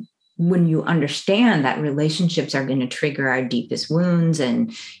when you understand that relationships are going to trigger our deepest wounds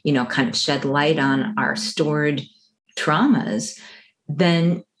and kind of shed light on our stored traumas,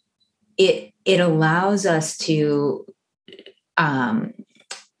 then it allows us to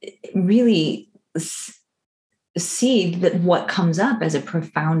really see that what comes up as a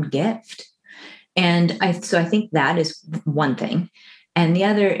profound gift. And so I think that is one thing. And the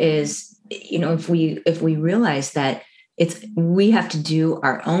other is, if we realize that we have to do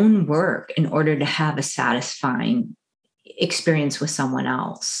our own work in order to have a satisfying experience with someone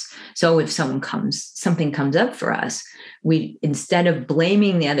else. So if something comes up for us, we, instead of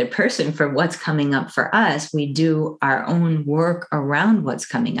blaming the other person for what's coming up for us, we do our own work around what's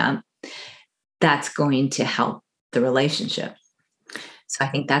coming up. That's going to help the relationship. So I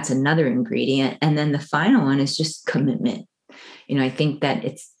think that's another ingredient. And then the final one is just commitment. I think that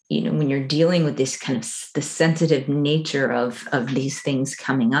it's, when you're dealing with this kind of the sensitive nature of these things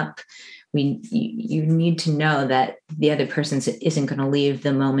coming up, you need to know that the other person isn't going to leave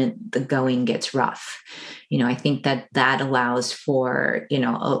the moment the going gets rough. I think that allows for,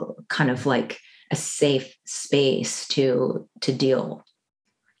 a kind of like a safe space to deal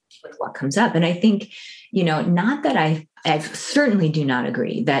with what comes up. And I think, not that I certainly do not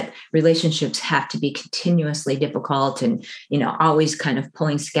agree that relationships have to be continuously difficult and, always kind of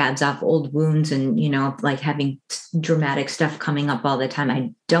pulling scabs off old wounds and, like having dramatic stuff coming up all the time.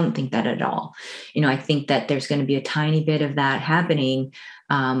 I don't think that at all. I think that there's going to be a tiny bit of that happening.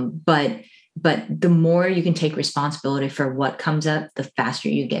 But the more you can take responsibility for what comes up, the faster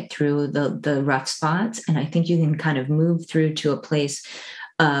you get through the rough spots. And I think you can kind of move through to a place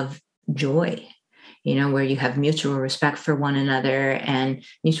of joy, where you have mutual respect for one another and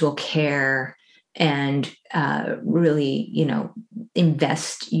mutual care and really,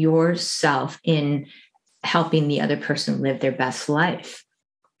 invest yourself in helping the other person live their best life.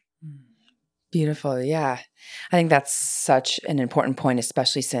 Beautiful. Yeah. I think that's such an important point,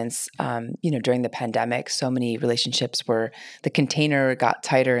 especially since, during the pandemic, so many relationships the container got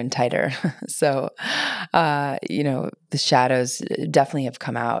tighter and tighter. So, the shadows definitely have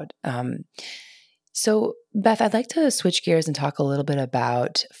come out. So, Beth, I'd like to switch gears and talk a little bit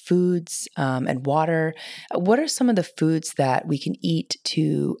about foods and water. What are some of the foods that we can eat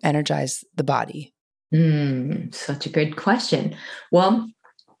to energize the body? Such a good question. Well,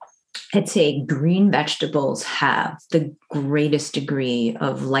 I'd say green vegetables have the greatest degree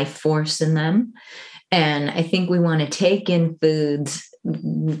of life force in them. And I think we want to take in foods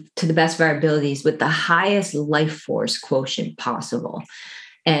to the best of our abilities with the highest life force quotient possible.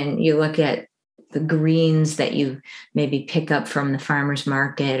 And you look at the greens that you maybe pick up from the farmer's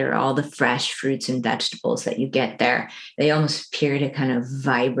market or all the fresh fruits and vegetables that you get there, they almost appear to kind of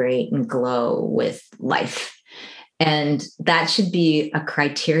vibrate and glow with life. And that should be a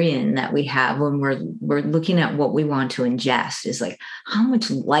criterion that we have when we're looking at what we want to ingest, is like, how much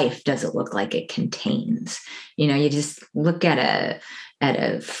life does it look like it contains? You just look at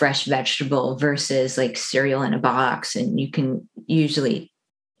a fresh vegetable versus like cereal in a box, and you can usually,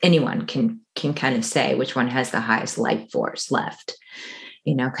 anyone can kind of say which one has the highest life force left,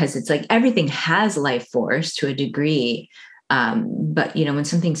 because it's like everything has life force to a degree. But, when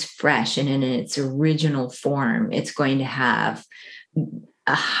something's fresh and in its original form, it's going to have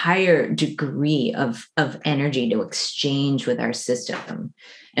a higher degree of energy to exchange with our system.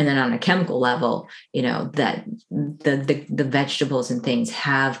 And then on a chemical level, that the vegetables and things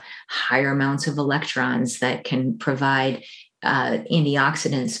have higher amounts of electrons that can provide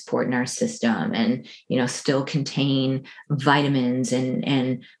antioxidant support in our system, and still contain vitamins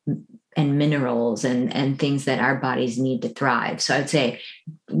and minerals and things that our bodies need to thrive. So I'd say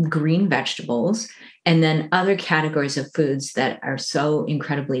green vegetables, and then other categories of foods that are so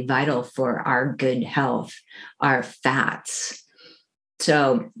incredibly vital for our good health are fats.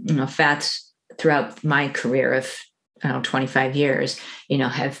 So, fats throughout my career of 25 years,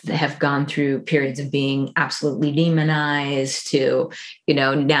 have gone through periods of being absolutely demonized to,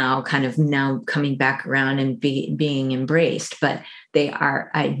 now coming back around and being embraced. But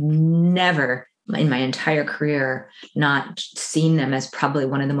I've never in my entire career not seen them as probably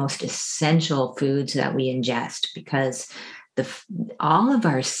one of the most essential foods that we ingest, because all of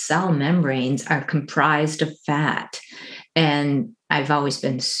our cell membranes are comprised of fat. And I've always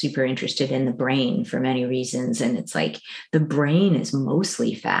been super interested in the brain for many reasons. And it's like the brain is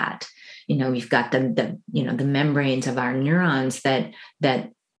mostly fat. We've got the membranes of our neurons that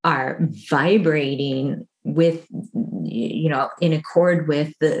are vibrating with, in accord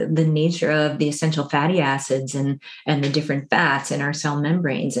with the nature of the essential fatty acids and the different fats in our cell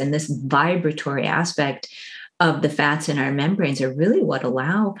membranes. And this vibratory aspect of the fats in our membranes are really what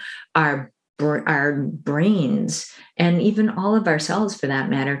allow our brains, and even all of our cells for that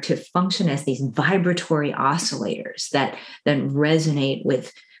matter, to function as these vibratory oscillators that resonate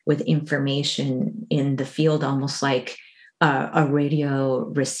with information in the field, almost like a radio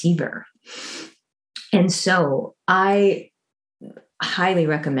receiver. And so I highly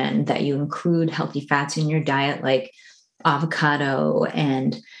recommend that you include healthy fats in your diet, like avocado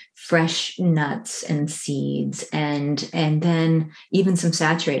and fresh nuts and seeds, and then even some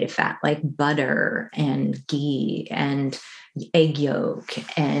saturated fat like butter and ghee and egg yolk,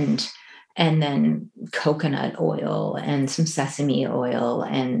 and then coconut oil and some sesame oil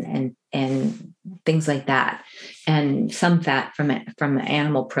and things like that, and some fat from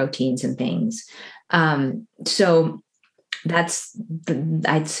animal proteins and things. So that's,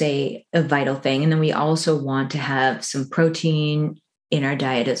 I'd say, a vital thing. And then we also want to have some protein in our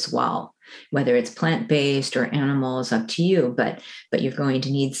diet as well, whether it's plant-based or animal is up to you, but you're going to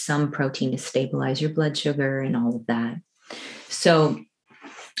need some protein to stabilize your blood sugar and all of that. So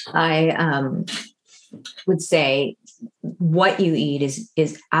I would say what you eat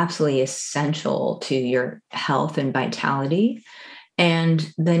is absolutely essential to your health and vitality.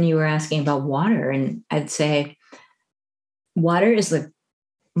 And then you were asking about water, and I'd say water is like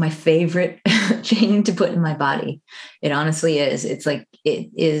my favorite thing to put in my body. It honestly is. It's like, it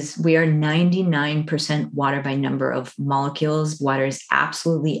is, we are 99% water by number of molecules. Water is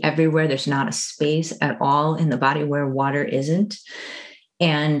absolutely everywhere. There's not a space at all in the body where water isn't.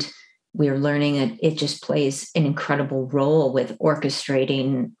 And we're learning that it just plays an incredible role with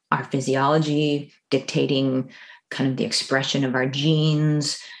orchestrating our physiology, dictating kind of the expression of our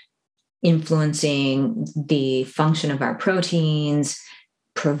genes, influencing the function of our proteins,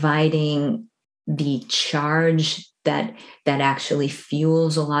 providing the charge that actually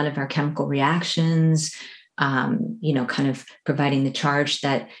fuels a lot of our chemical reactions, kind of providing the charge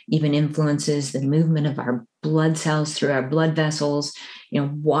that even influences the movement of our blood cells through our blood vessels.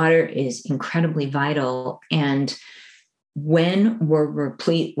 Water is incredibly vital. And when we're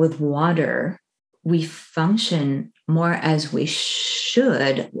replete with water, we function more as we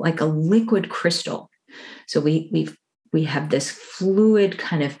should, like a liquid crystal. So we have this fluid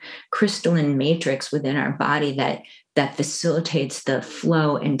kind of crystalline matrix within our body that facilitates the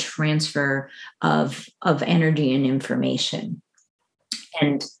flow and transfer of energy and information.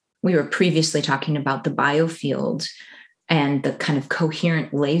 And we were previously talking about the biofield and the kind of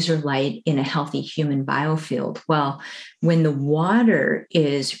coherent laser light in a healthy human biofield. Well, when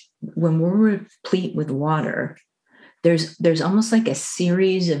we're replete with water, there's almost like a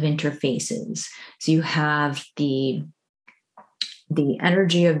series of interfaces. So you have the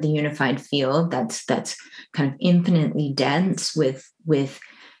energy of the unified field that's kind of infinitely dense with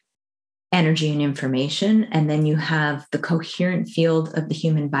energy and information. And then you have the coherent field of the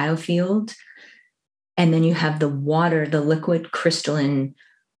human biofield. And then you have the water, the liquid crystalline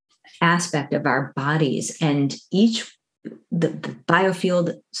aspect of our bodies. And the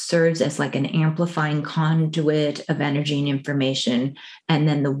biofield serves as like an amplifying conduit of energy and information. And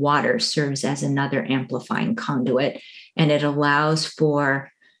then the water serves as another amplifying conduit. And it allows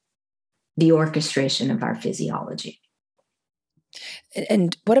for the orchestration of our physiology.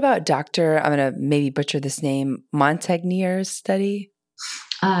 And what about Dr., I'm going to maybe butcher this name, Montagnier's study?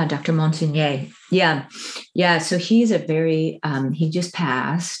 Dr. Montagne. Yeah. So he's he just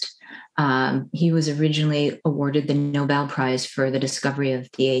passed. He was originally awarded the Nobel Prize for the discovery of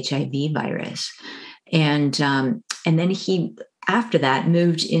the HIV virus. And then he, after that,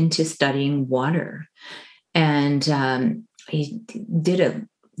 moved into studying water. And he did a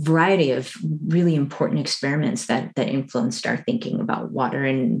variety of really important experiments that influenced our thinking about water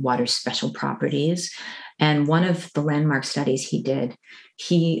and water's special properties. And one of the landmark studies he did,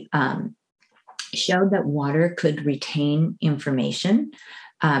 he showed that water could retain information.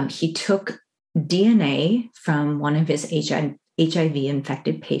 He took DNA from one of his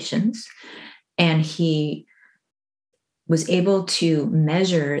HIV-infected patients, and he was able to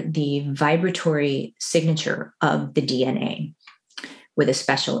measure the vibratory signature of the DNA with a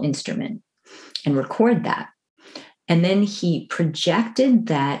special instrument. and record that. And then he projected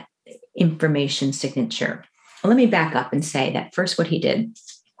that information signature. Well, let me back up and say that first what he did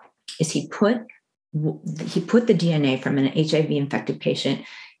is he put the DNA from an HIV infected patient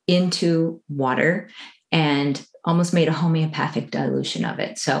into water and almost made a homeopathic dilution of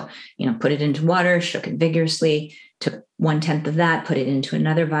it. So, put it into water, shook it vigorously, took 1/10 of that, put it into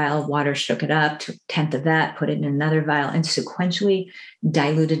another vial of water, shook it up, took 1/10 of that, put it in another vial, and sequentially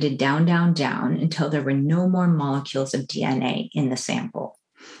diluted it down until there were no more molecules of DNA in the sample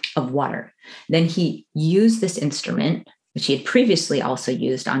of water. Then he used this instrument, which he had previously also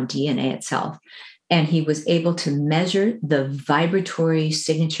used on DNA itself, and he was able to measure the vibratory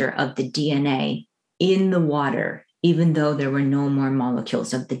signature of the DNA in the water, even though there were no more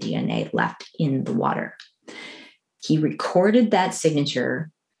molecules of the DNA left in the water. He recorded that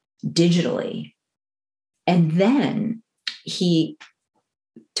signature digitally, and then he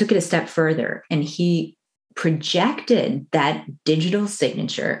took it a step further and he projected that digital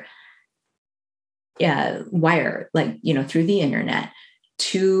signature wire, through the internet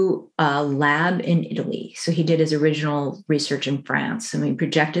to a lab in Italy. So he did his original research in France, and we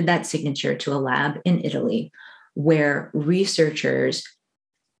projected that signature to a lab in Italy where researchers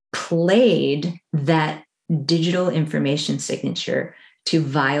played that digital information signature to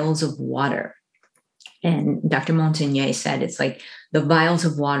vials of water. And Dr. Montagnier said it's like the vials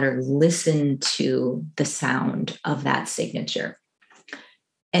of water listen to the sound of that signature.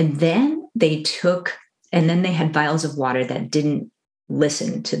 And then they had vials of water that didn't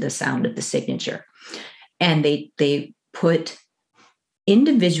listen to the sound of the signature. And they put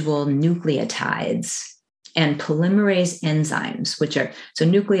individual nucleotides and polymerase enzymes, so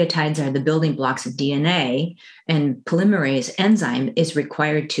nucleotides are the building blocks of DNA, and polymerase enzyme is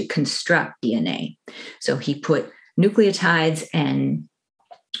required to construct DNA. So he put nucleotides and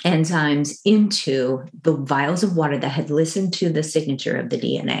enzymes into the vials of water that had listened to the signature of the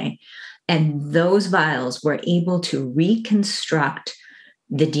DNA. And those vials were able to reconstruct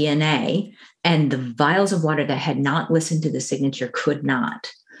the DNA, and the vials of water that had not listened to the signature could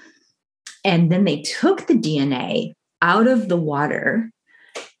not. And then they took the DNA out of the water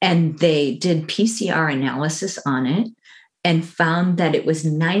and they did PCR analysis on it and found that it was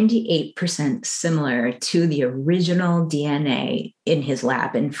 98% similar to the original DNA in his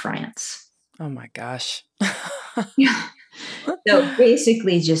lab in France. Oh my gosh. Yeah. So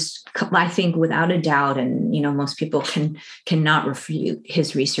basically I think without a doubt, and, most people cannot refute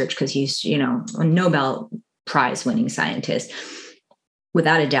his research because he's, a Nobel Prize winning scientist,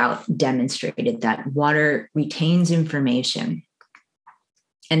 without a doubt demonstrated that water retains information,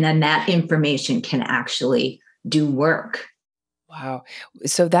 and then that information can actually do work. Wow.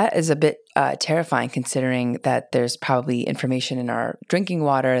 So that is a bit terrifying, considering that there's probably information in our drinking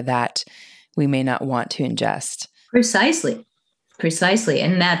water that we may not want to ingest. Precisely.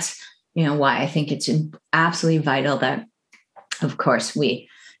 And that's, why I think it's absolutely vital that, of course, we,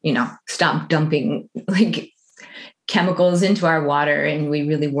 stop dumping chemicals into our water, and we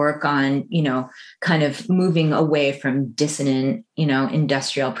really work on, kind of moving away from dissonant,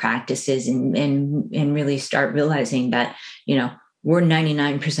 industrial practices and really start realizing that, we're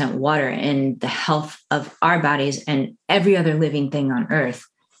 99% water, and the health of our bodies and every other living thing on earth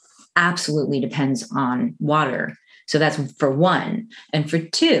absolutely depends on water. So that's for one. And for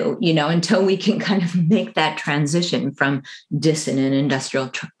two, until we can kind of make that transition from dissonant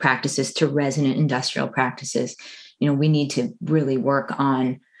industrial practices to resonant industrial practices, we need to really work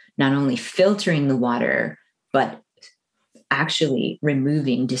on not only filtering the water, but actually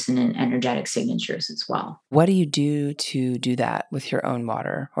removing dissonant energetic signatures as well. What do you do to do that with your own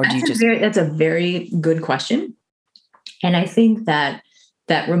water? Or do you just... That's a very good question. And I think that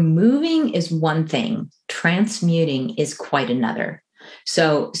removing is one thing, transmuting is quite another.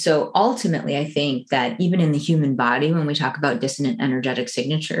 So ultimately, I think that even in the human body, when we talk about dissonant energetic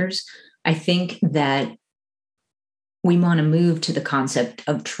signatures, I think that we want to move to the concept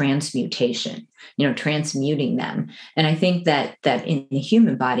of transmutation, transmuting them. And I think that in the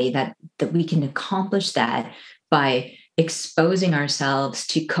human body, that we can accomplish that by exposing ourselves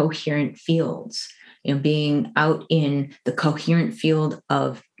to coherent fields, being out in the coherent field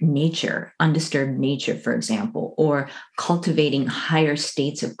of nature, undisturbed nature, for example, or cultivating higher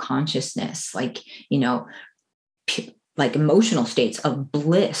states of consciousness, like emotional states of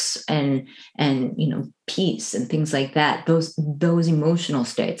bliss and peace and things like that. Those emotional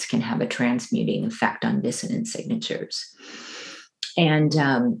states can have a transmuting effect on dissonant signatures. And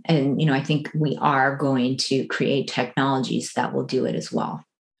I think we are going to create technologies that will do it as well.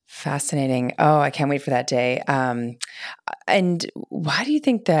 Fascinating. Oh, I can't wait for that day. And why do you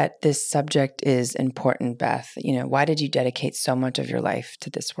think that this subject is important, Beth? Why did you dedicate so much of your life to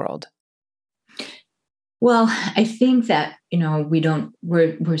this world? Well, I think that,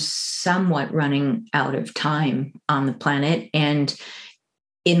 we're somewhat running out of time on the planet, and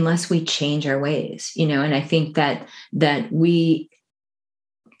unless we change our ways, and I think that we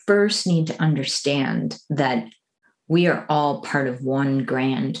first need to understand that we are all part of one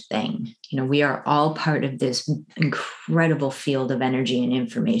grand thing. We are all part of this incredible field of energy and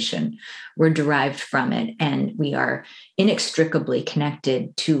information. We're derived from it, and we are inextricably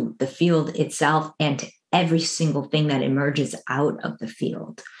connected to the field itself and to every single thing that emerges out of the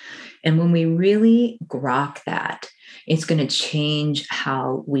field. And when we really grok that, it's going to change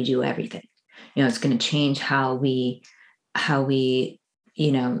how we do everything. It's going to change how we,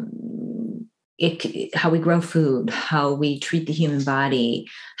 you know, how we grow food, how we treat the human body,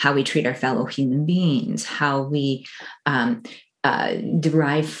 how we treat our fellow human beings, how we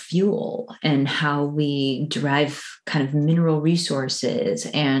derive fuel, and how we derive kind of mineral resources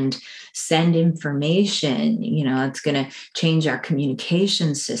and send information. It's going to change our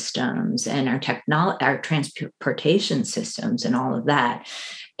communication systems and our transportation systems and all of that.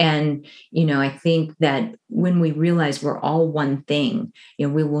 And, I think that when we realize we're all one thing,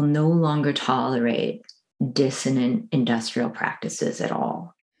 we will no longer tolerate dissonant industrial practices at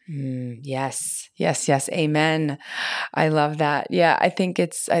all. Yes, yes, yes. Amen. I love that. Yeah, I think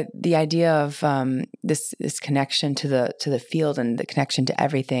it's the idea of this connection to the field and the connection to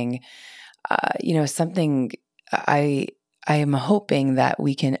everything. Something I am hoping that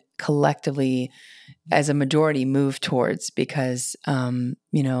we can collectively, as a majority, move towards, because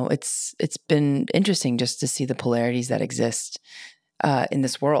it's been interesting just to see the polarities that exist in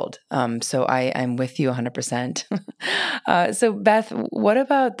this world. So I'm with you 100%. So Beth, what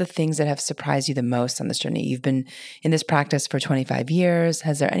about the things that have surprised you the most on this journey? You've been in this practice for 25 years.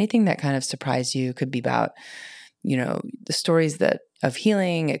 Has there anything that kind of surprised you? Could be about, the stories of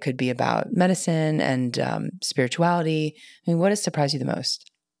healing. It could be about medicine and spirituality. I mean, what has surprised you the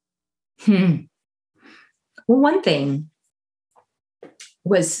most? Well, one thing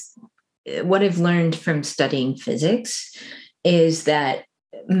was what I've learned from studying physics is that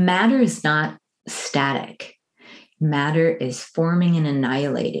matter is not static. Matter is forming and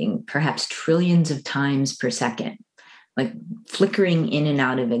annihilating perhaps trillions of times per second, like flickering in and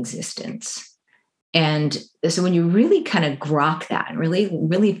out of existence. And so when you really kind of grok that, really,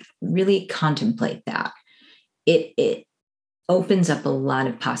 really, really contemplate that, it opens up a lot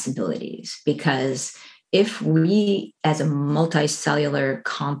of possibilities. Because if we, as a multicellular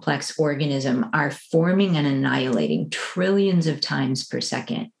complex organism, are forming and annihilating trillions of times per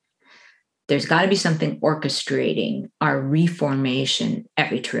second, there's got to be something orchestrating our reformation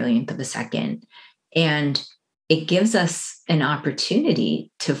every trillionth of a second. And it gives us an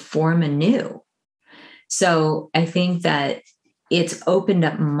opportunity to form anew. So I think that it's opened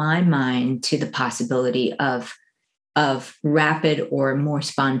up my mind to the possibility of rapid or more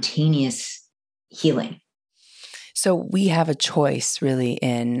spontaneous healing. So we have a choice really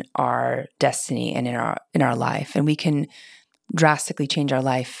in our destiny and in our life, and we can drastically change our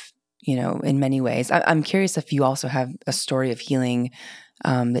life, in many ways. I'm curious if you also have a story of healing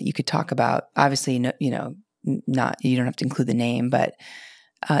that you could talk about. Obviously, not, you don't have to include the name, but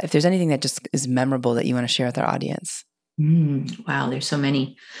if there's anything that just is memorable that you want to share with our audience. Wow, there's so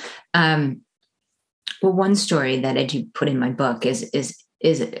many. Well, one story that I do put in my book is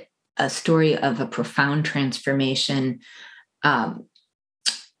a story of a profound transformation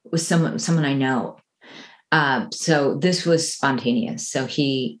with someone I know. So this was spontaneous. So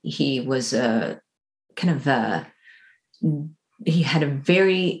he was he had a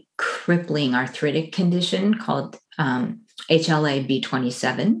very crippling arthritic condition called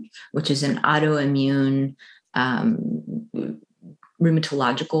HLA-B27, which is an autoimmune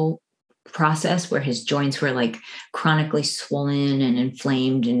rheumatological process where his joints were like chronically swollen and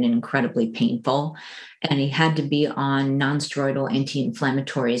inflamed and incredibly painful. And he had to be on non-steroidal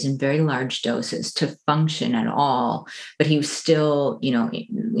anti-inflammatories in very large doses to function at all. But he was still,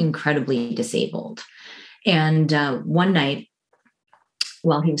 incredibly disabled. And one night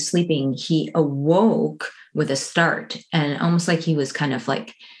while he was sleeping, he awoke with a start, and almost like he was kind of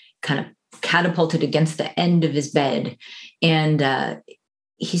catapulted against the end of his bed. And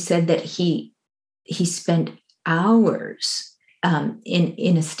he said that he spent hours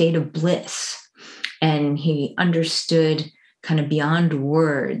in a state of bliss, and he understood kind of beyond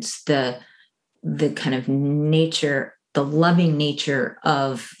words the kind of nature, the loving nature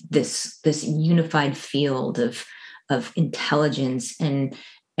of this unified field of intelligence and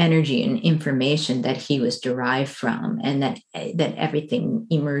energy and information that he was derived from, and that everything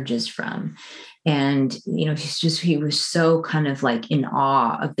emerges from. And, he was so kind of like in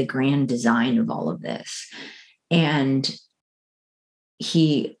awe of the grand design of all of this. And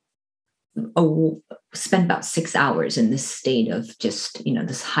he spent about 6 hours in this state of just,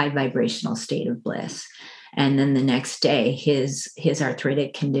 this high vibrational state of bliss. And then the next day, his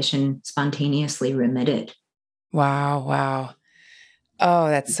arthritic condition spontaneously remitted. Wow. Oh,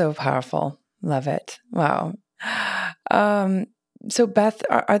 that's so powerful. Love it. Wow. So Beth,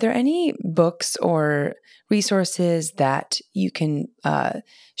 are there any books or resources that you can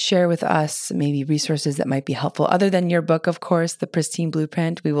share with us, maybe resources that might be helpful other than your book, of course, The Pristine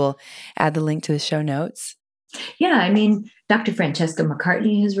Blueprint? We will add the link to the show notes. Yeah, I mean, Dr. Francesca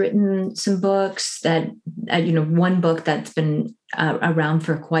McCartney has written some books that, one book that's been around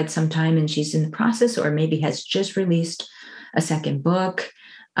for quite some time, and she's in the process or maybe has just released a second book.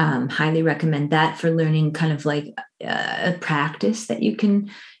 Highly recommend that for learning kind of like a practice that you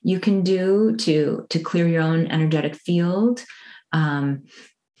can do to clear your own energetic field.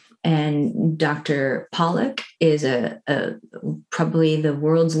 And Dr. Pollack is probably the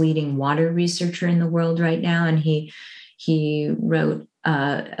world's leading water researcher in the world right now, and he wrote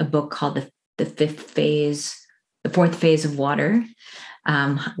a book called the fourth phase of water.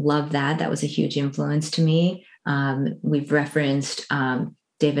 Love that. That was a huge influence to me. We've referenced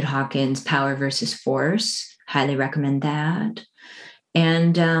David Hawkins' Power versus Force. Highly recommend that.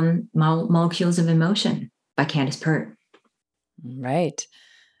 And Molecules of Emotion by Candace Pert. Right.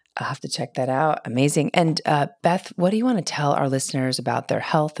 I'll have to check that out. Amazing. And Beth, what do you want to tell our listeners about their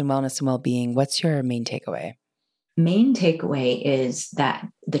health and wellness and well-being? What's your main takeaway? Main takeaway is that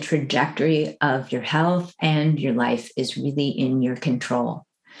the trajectory of your health and your life is really in your control.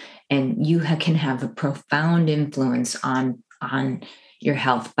 And you can have a profound influence on your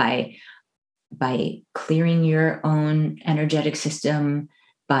health by clearing your own energetic system,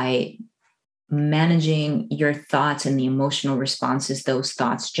 by managing your thoughts and the emotional responses those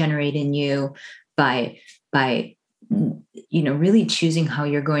thoughts generate in you, by really choosing how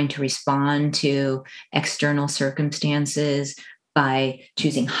you're going to respond to external circumstances, by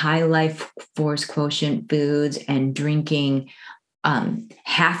choosing high life force quotient foods and drinking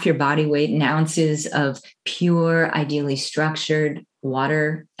half your body weight in ounces of pure, ideally structured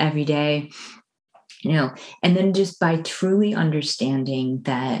water every day, and then just by truly understanding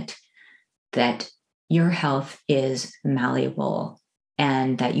that your health is malleable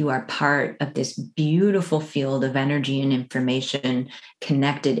and that you are part of this beautiful field of energy and information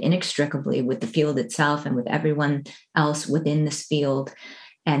connected inextricably with the field itself and with everyone else within this field.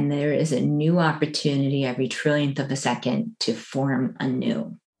 And there is a new opportunity every trillionth of a second to form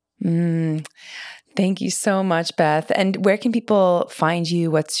anew. Thank you so much, Beth. And where can people find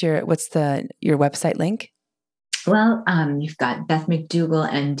you? What's your website link? Well, you've got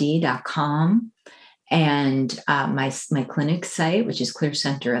BethMcDougallMD.com and my clinic site, which is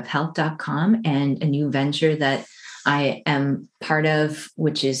clearcenterofhealth.com, and a new venture that I am part of,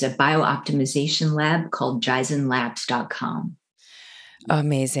 which is a biooptimization lab called JaizenLabs.com.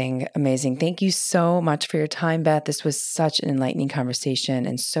 Amazing. Thank you so much for your time, Beth. This was such an enlightening conversation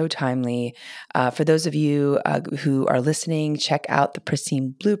and so timely. For those of you who are listening, check out The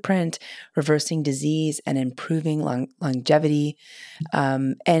Pristine Blueprint, Reversing Disease and Improving Longevity.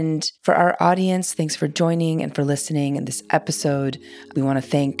 And for our audience, thanks for joining and for listening in this episode. We want to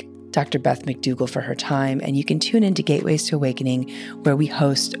thank Dr. Beth McDougall for her time, and you can tune into Gateways to Awakening, where we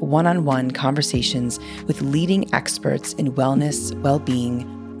host one-on-one conversations with leading experts in wellness, well-being,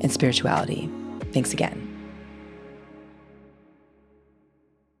 and spirituality. Thanks again.